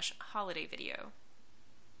Xmas/holiday video?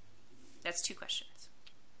 That's 2 questions.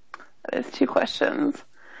 That is 2 questions.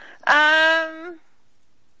 Who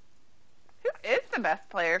is the best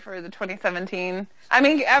player for the 2017? I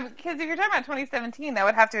mean, because if you're talking about 2017, that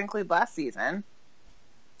would have to include last season.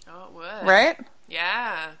 Oh, it would. Right?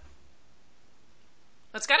 Yeah.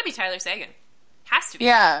 Well, it's got to be Tyler Seguin. Has to be.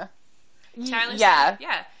 Yeah. Tyler yeah. Seguin.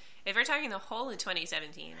 Yeah. If we're talking the whole of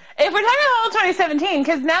 2017. If we're talking the whole of 2017,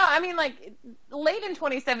 because now, I mean, late in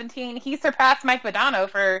 2017, he surpassed Mike Modano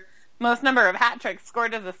for most number of hat tricks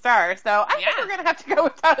scored as a Star. So I think we're going to have to go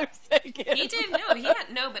with Tyler Seguin. He did, but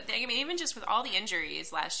I mean, even just with all the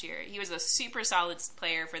injuries last year, he was a super solid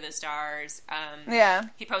player for the Stars. Yeah.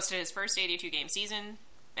 He posted his first 82-game season.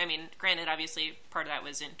 I mean, granted, obviously, part of that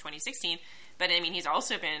was in 2016, But, I mean, he's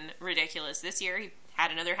also been ridiculous this year. He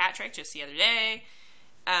had another hat trick just the other day.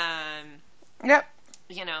 Yep.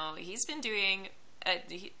 You know, he's been doing...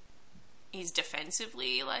 he's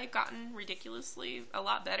defensively, like, gotten ridiculously a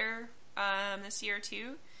lot better this year,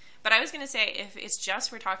 too. But I was going to say, if it's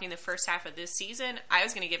just we're talking the first half of this season, I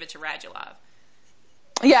was going to give it to Radulov.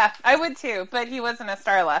 Yeah, I would too, but he wasn't a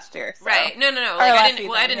star last year. So. Right. No. Like, I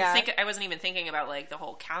didn't think, I wasn't even thinking about, like, the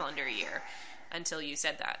whole calendar year until you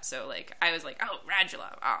said that. So, like, I was like, oh,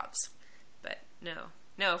 Radulov, obs. But no,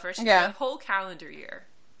 for sure. The whole calendar year,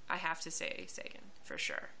 I have to say Seguin, for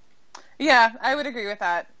sure. Yeah, I would agree with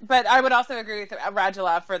that. But I would also agree with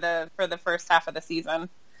Radulov for the first half of the season.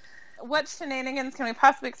 What shenanigans can we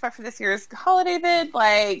possibly expect for this year's holiday vid?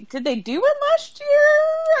 Like, did they do it last year?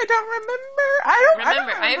 I don't remember. I don't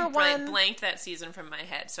remember I blanked that season from my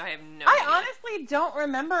head, so I have no idea. I honestly don't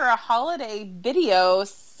remember a holiday video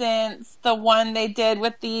since the one they did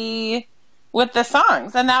with the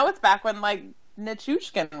songs. And that was back when, like,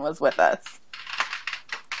 Nichushkin was with us.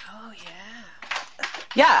 Oh, yeah.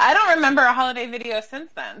 Yeah, I don't remember a holiday video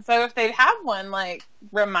since then. So if they have one, like,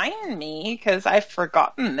 remind me, because I've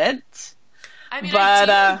forgotten it. I mean,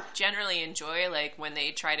 I do generally enjoy, like, when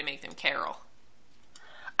they try to make them carol.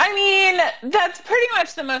 I mean, that's pretty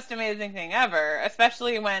much the most amazing thing ever,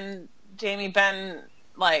 especially when Jamie Benn,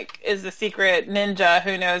 like, is the secret ninja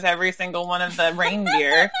who knows every single one of the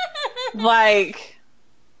reindeer. Like,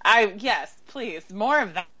 yes, please, more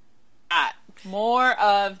of that. More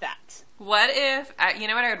of that. What if, you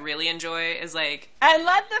know what I would really enjoy is, like... And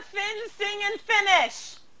let the Finns sing and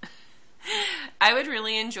finish! I would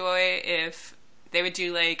really enjoy if they would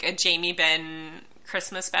do, like, a Jamie Benn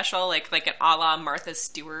Christmas special, like an a la Martha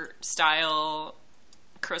Stewart style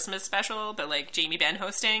Christmas special, but, like, Jamie Benn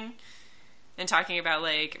hosting, and talking about,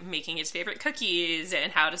 like, making his favorite cookies,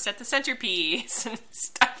 and how to set the centerpiece, and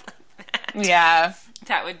stuff like that. Yeah.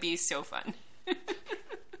 That would be so fun.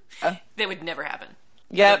 That would never happen.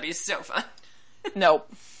 Yep. That would be so fun.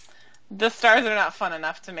 Nope. The stars are not fun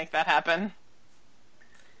enough to make that happen.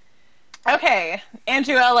 Okay.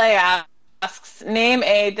 Andrew L.A. asks, name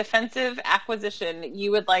a defensive acquisition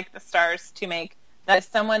you would like the Stars to make that is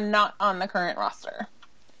someone not on the current roster.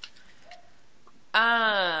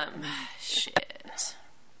 Shit.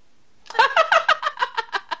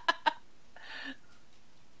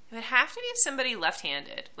 It would have to be somebody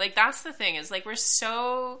left-handed. Like, that's the thing, is, like, we're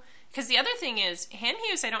so... Because the other thing is,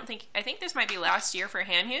 Hamhuis, I think this might be last year for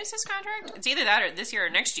Hamhuis' contract. It's either that or this year or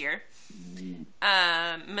next year.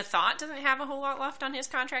 Mathot doesn't have a whole lot left on his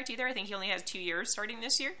contract either. I think he only has 2 years starting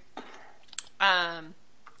this year. I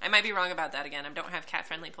might be wrong about that again. I don't have Cat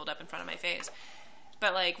Friendly pulled up in front of my face.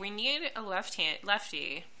 But, like, we need a lefty.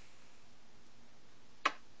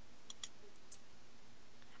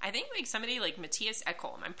 I think, like, somebody like Matthias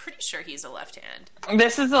Ekholm. I'm pretty sure he's a left hand.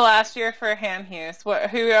 This is the last year for Hamhuis.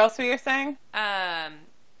 Who else were you saying? Mathot.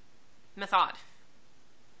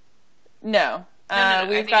 No. No.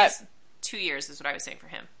 We've got 2 years is what I was saying for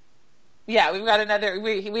him. Yeah, we've got another.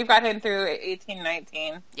 We've got him through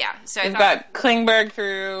 18-19. Yeah, so we've got Klingberg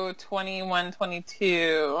through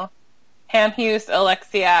 21-22. Hamhuis,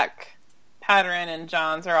 Alexiak, Patterin, and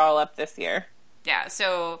Johns are all up this year. Yeah,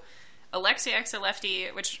 so Alexiak's a lefty,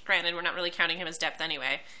 which granted we're not really counting him as depth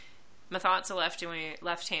anyway. Mathot's a lefty,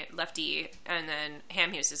 and then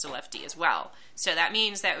Hamhuis is a lefty as well. So that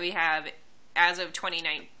means that we have, as of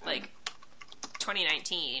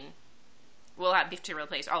 2019, we'll have to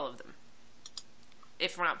replace all of them.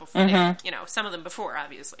 If we're not before, some of them before,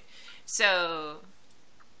 obviously. So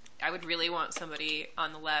I would really want somebody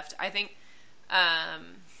on the left. I think.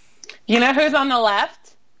 You know who's on the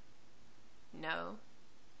left? No.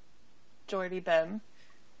 Jordy Benn.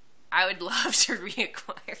 I would love to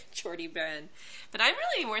reacquire Jordy Benn, but I'm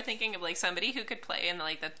really more thinking of like somebody who could play in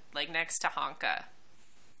like next to Honka.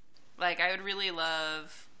 Like I would really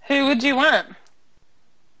love. Who would you want?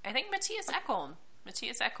 I think Matthias Ekholm.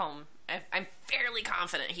 I'm fairly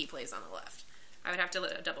confident he plays on the left. I would have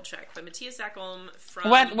to double check, but Matthias Ekholm from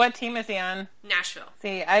what team is he on? Nashville.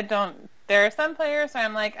 See, I don't. There are some players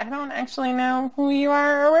I'm like, I don't actually know who you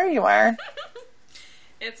are or where you are.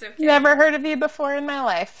 It's okay. Never heard of you before in my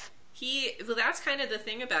life. Well, that's kind of the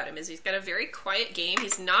thing about him, is he's got a very quiet game.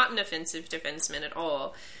 He's not an offensive defenseman at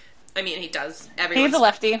all. I mean, he does. He's a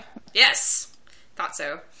lefty. Yes. Thought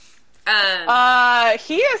so.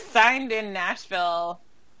 He is signed in Nashville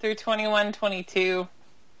through 21-22.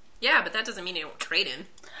 Yeah, but that doesn't mean they won't trade him.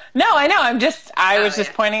 No, I know. I was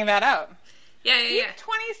just pointing that out. Yeah. He's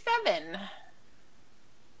 27.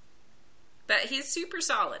 But he's super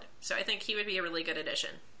solid, so I think he would be a really good addition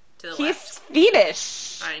to the He's left.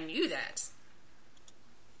 Swedish. I knew that.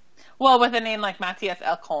 Well, with a name like Matthias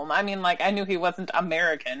Ekholm, I mean, like, I knew he wasn't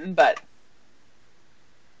American, but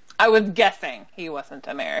I was guessing he wasn't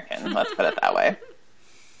American. Let's put it that way.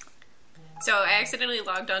 So I accidentally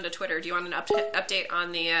logged onto Twitter. Do you want an update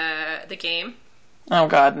on the game? Oh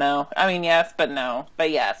God, no. I mean, yes, but no. But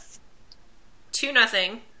yes.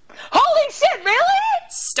 2-0. Holy shit! Really?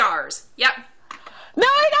 Stars. Yep. No,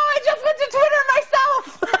 I know. I just went to Twitter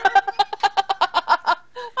myself.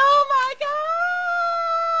 Oh my God!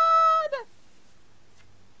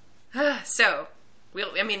 So we're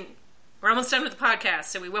almost done with the podcast,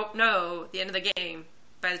 so we won't know the end of the game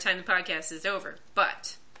by the time the podcast is over.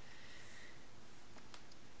 But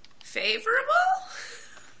favorable?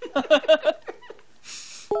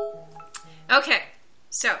 Okay,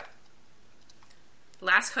 so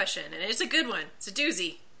last question, and it's a good one. It's a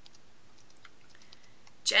doozy.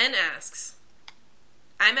 Jen asks,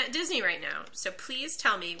 I'm at Disney right now, so please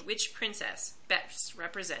tell me which princess best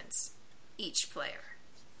represents each player.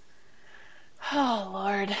 Oh,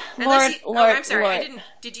 Lord. I'm sorry. Lord.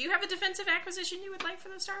 Did you have a defensive acquisition you would like for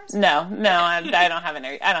the stars? No, I don't have an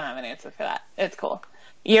answer for that. It's cool.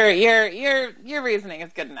 Your reasoning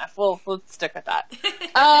is good enough. We'll stick with that.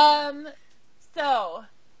 So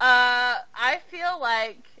I feel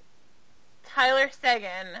like Tyler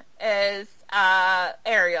Sagan is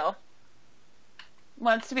Ariel.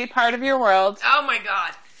 Wants to be part of your world. Oh my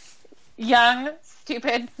God. Young,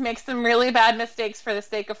 stupid, makes some really bad mistakes for the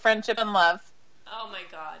sake of friendship and love. Oh my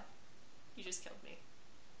God. You just killed me.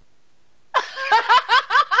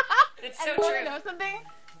 It's so true. You know something?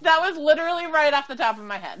 That was literally right off the top of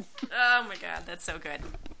my head. Oh my God, that's so good.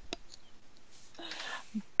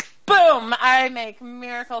 Boom! I make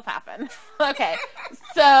miracles happen. Okay,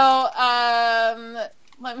 so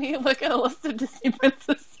let me look at a list of Disney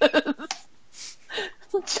princesses.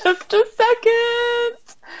 Just a second.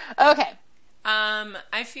 Okay.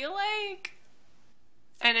 I feel like,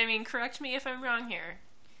 and I mean, correct me if I'm wrong here,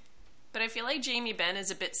 but I feel like Jamie Benn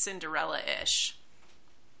is a bit Cinderella-ish.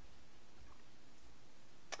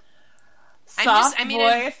 Soft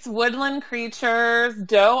voice, woodland creatures,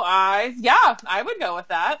 doe eyes. Yeah, I would go with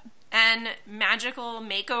that. And magical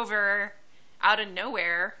makeover out of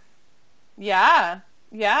nowhere. Yeah.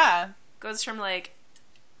 Goes from like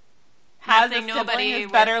has a sibling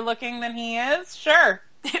who's better looking than he is. Sure.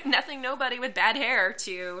 Nothing nobody with bad hair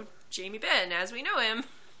to Jamie Benn as we know him.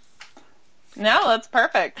 No, that's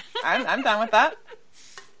perfect. I'm done with that.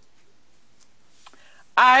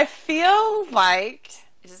 I feel like.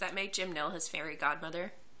 Does that make Jim Nill his fairy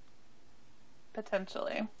godmother?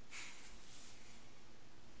 Potentially.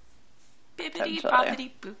 Bippity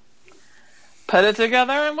boppity boo. Put it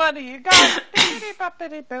together and what do you got? Bippity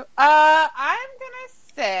boppity boo. I'm gonna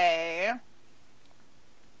say.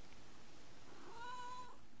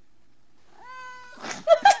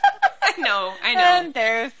 I know. And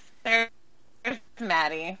there's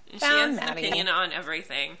Maddie. She has an opinion on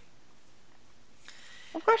everything.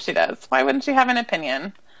 Of course she does. Why wouldn't she have an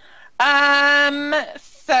opinion? So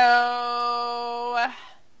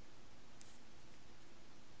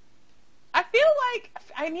I feel like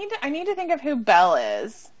I need to think of who Belle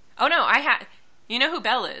is. Oh no, you know who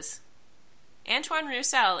Belle is? Antoine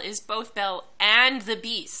Roussel is both Belle and the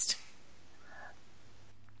Beast.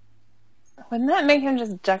 Wouldn't that make him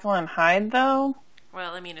just Jekyll and Hyde, though?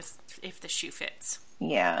 Well, I mean, if the shoe fits.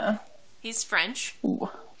 Yeah. He's French.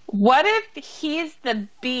 What if he's the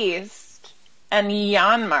Beast and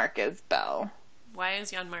Jan-Marc is Belle? Why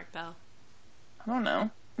is Jan-Marc Belle? I don't know.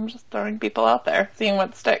 I'm just throwing people out there, seeing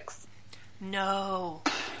what sticks. No.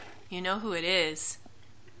 You know who it is.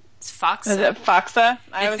 It's Foxa. Is it Foxa?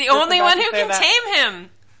 It's the only one who can tame him.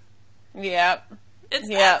 Yep. It's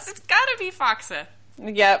gotta be Foxa.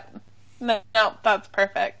 Yep. No, that's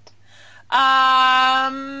perfect.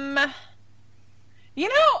 You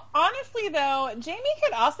know, honestly though, Jamie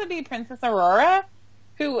could also be Princess Aurora,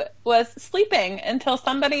 who was sleeping until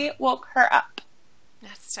somebody woke her up.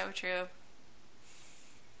 That's so true.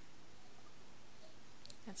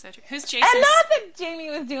 That's so true. Who's Jason? And not that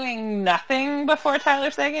Jamie was doing nothing before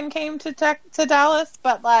Tyler Sagan came to Dallas,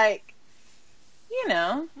 but like, you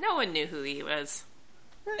know. No one knew who he was.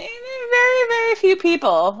 Very, very few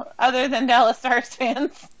people, other than Dallas Stars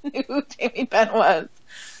fans, knew who Jamie Benn was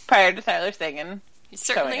prior to Tyler Sagan. He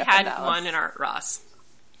certainly had one in Art Ross.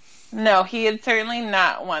 No, he had certainly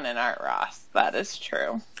not one in Art Ross. That is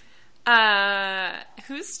true.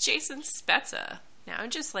 Who's Jason Spezza? Now I'm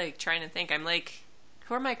just like trying to think. I'm like,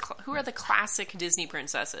 who are the classic Disney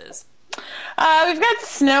princesses? We've got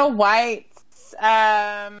Snow White.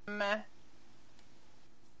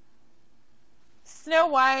 Snow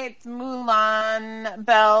White, Mulan,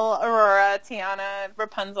 Belle, Aurora, Tiana,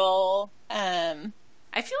 Rapunzel, I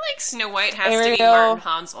feel like Snow White has Ariel. to be Martin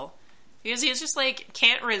Hansel. Because he's just, like,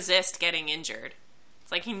 can't resist getting injured.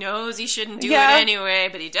 It's like he knows he shouldn't do it anyway,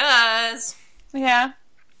 but he does. Yeah.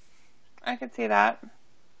 I could see that.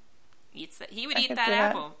 He would eat that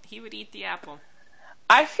apple. He would eat the apple.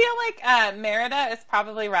 I feel like Merida is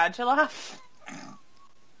probably Radulov.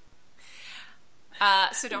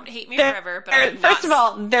 So don't hate me forever, but I'm First of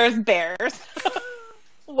all, there's bears.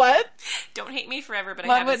 What? Don't hate me forever, but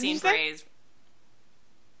I haven't seen Brave.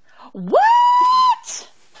 What?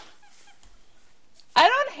 I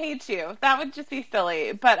don't hate you. That would just be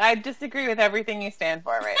silly, but I disagree with everything you stand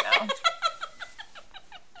for right now.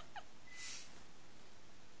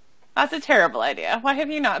 That's a terrible idea. Why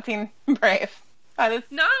have you not seen Brave? That is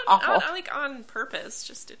awful. Not like on purpose,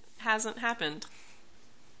 just it hasn't happened.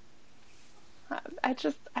 That's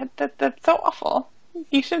so awful.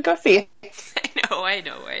 You should go see it. I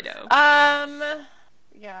know.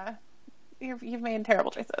 Yeah. You've made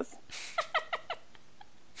terrible choices.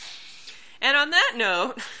 And on that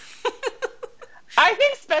note... I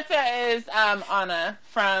think Spezza is Anna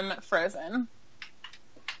from Frozen.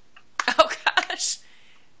 Oh, gosh.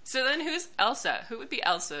 So then who's Elsa? Who would be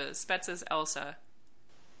Elsa? Spezza's Elsa.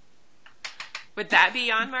 Would that be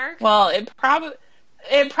Janmark? Well, it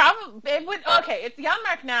would, okay, it's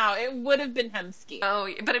Janmark now. It would have been Hemsky. Oh,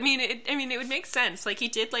 but it would make sense. Like, he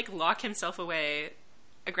did, like, lock himself away,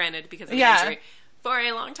 granted, because of an injury, for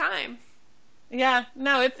a long time. Yeah,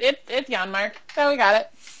 no, it's Janmark. So we got it.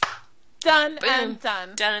 Done. Boom. And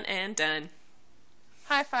done. Done and done.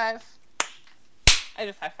 High five. I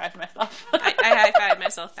just high-fived myself. I high-fived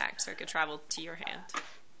myself back so I could travel to your hand.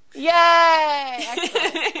 Yay!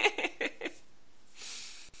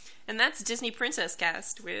 And that's Disney Princess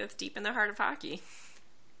Cast with Deep in the Heart of Hockey.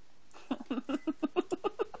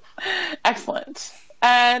 Excellent.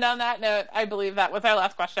 And on that note, I believe that was our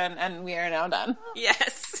last question, and we are now done.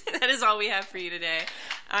 Yes, that is all we have for you today.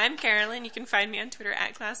 I'm Carolyn. You can find me on Twitter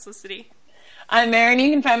at Classlicity. I'm Marin.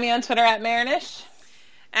 You can find me on Twitter at Marinish.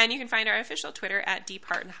 And you can find our official Twitter at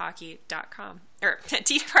deepheartandhockey.com. Or,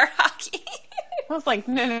 Deep Heart Hockey. I was like,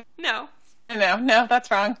 no, that's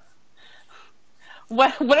wrong.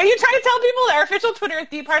 What are you trying to tell people? Our official Twitter is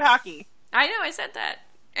Deep Heart Hockey. I know, I said that.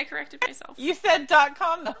 I corrected myself. You said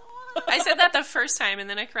 .com, though. I said that the first time, and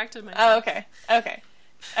then I corrected myself. Oh, okay.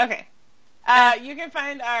 You can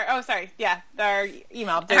find our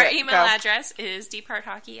email. Our email address is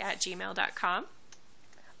deephearthockey@gmail.com.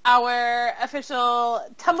 Our official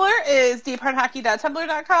Tumblr is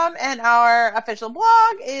deephearthockey.tumblr.com, and our official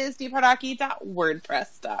blog is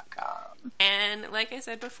deephearthockey.wordpress.com. And like I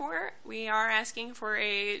said before, we are asking for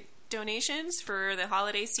donations for the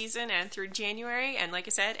holiday season and through January. And like I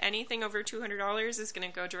said, anything over $200 is going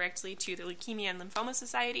to go directly to the Leukemia and Lymphoma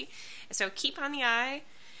Society. So keep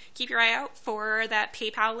your eye out for that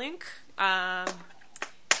PayPal link.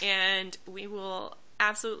 And we will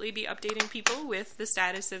absolutely be updating people with the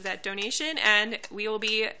status of that donation, and we will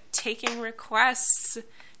be taking requests,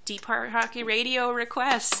 Deep Heart Hockey Radio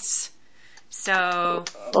requests. So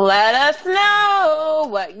let us know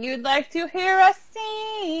what you'd like to hear us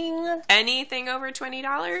sing. Anything over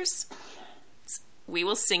 $20, we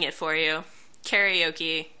will sing it for you.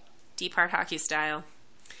 Karaoke, Deep Heart Hockey style.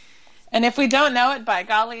 And if we don't know it, by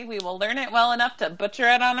golly, we will learn it well enough to butcher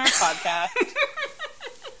it on our podcast.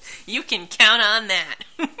 You can count on that.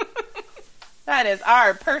 That is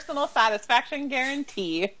our personal satisfaction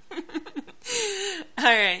guarantee. All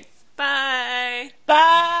right. Bye.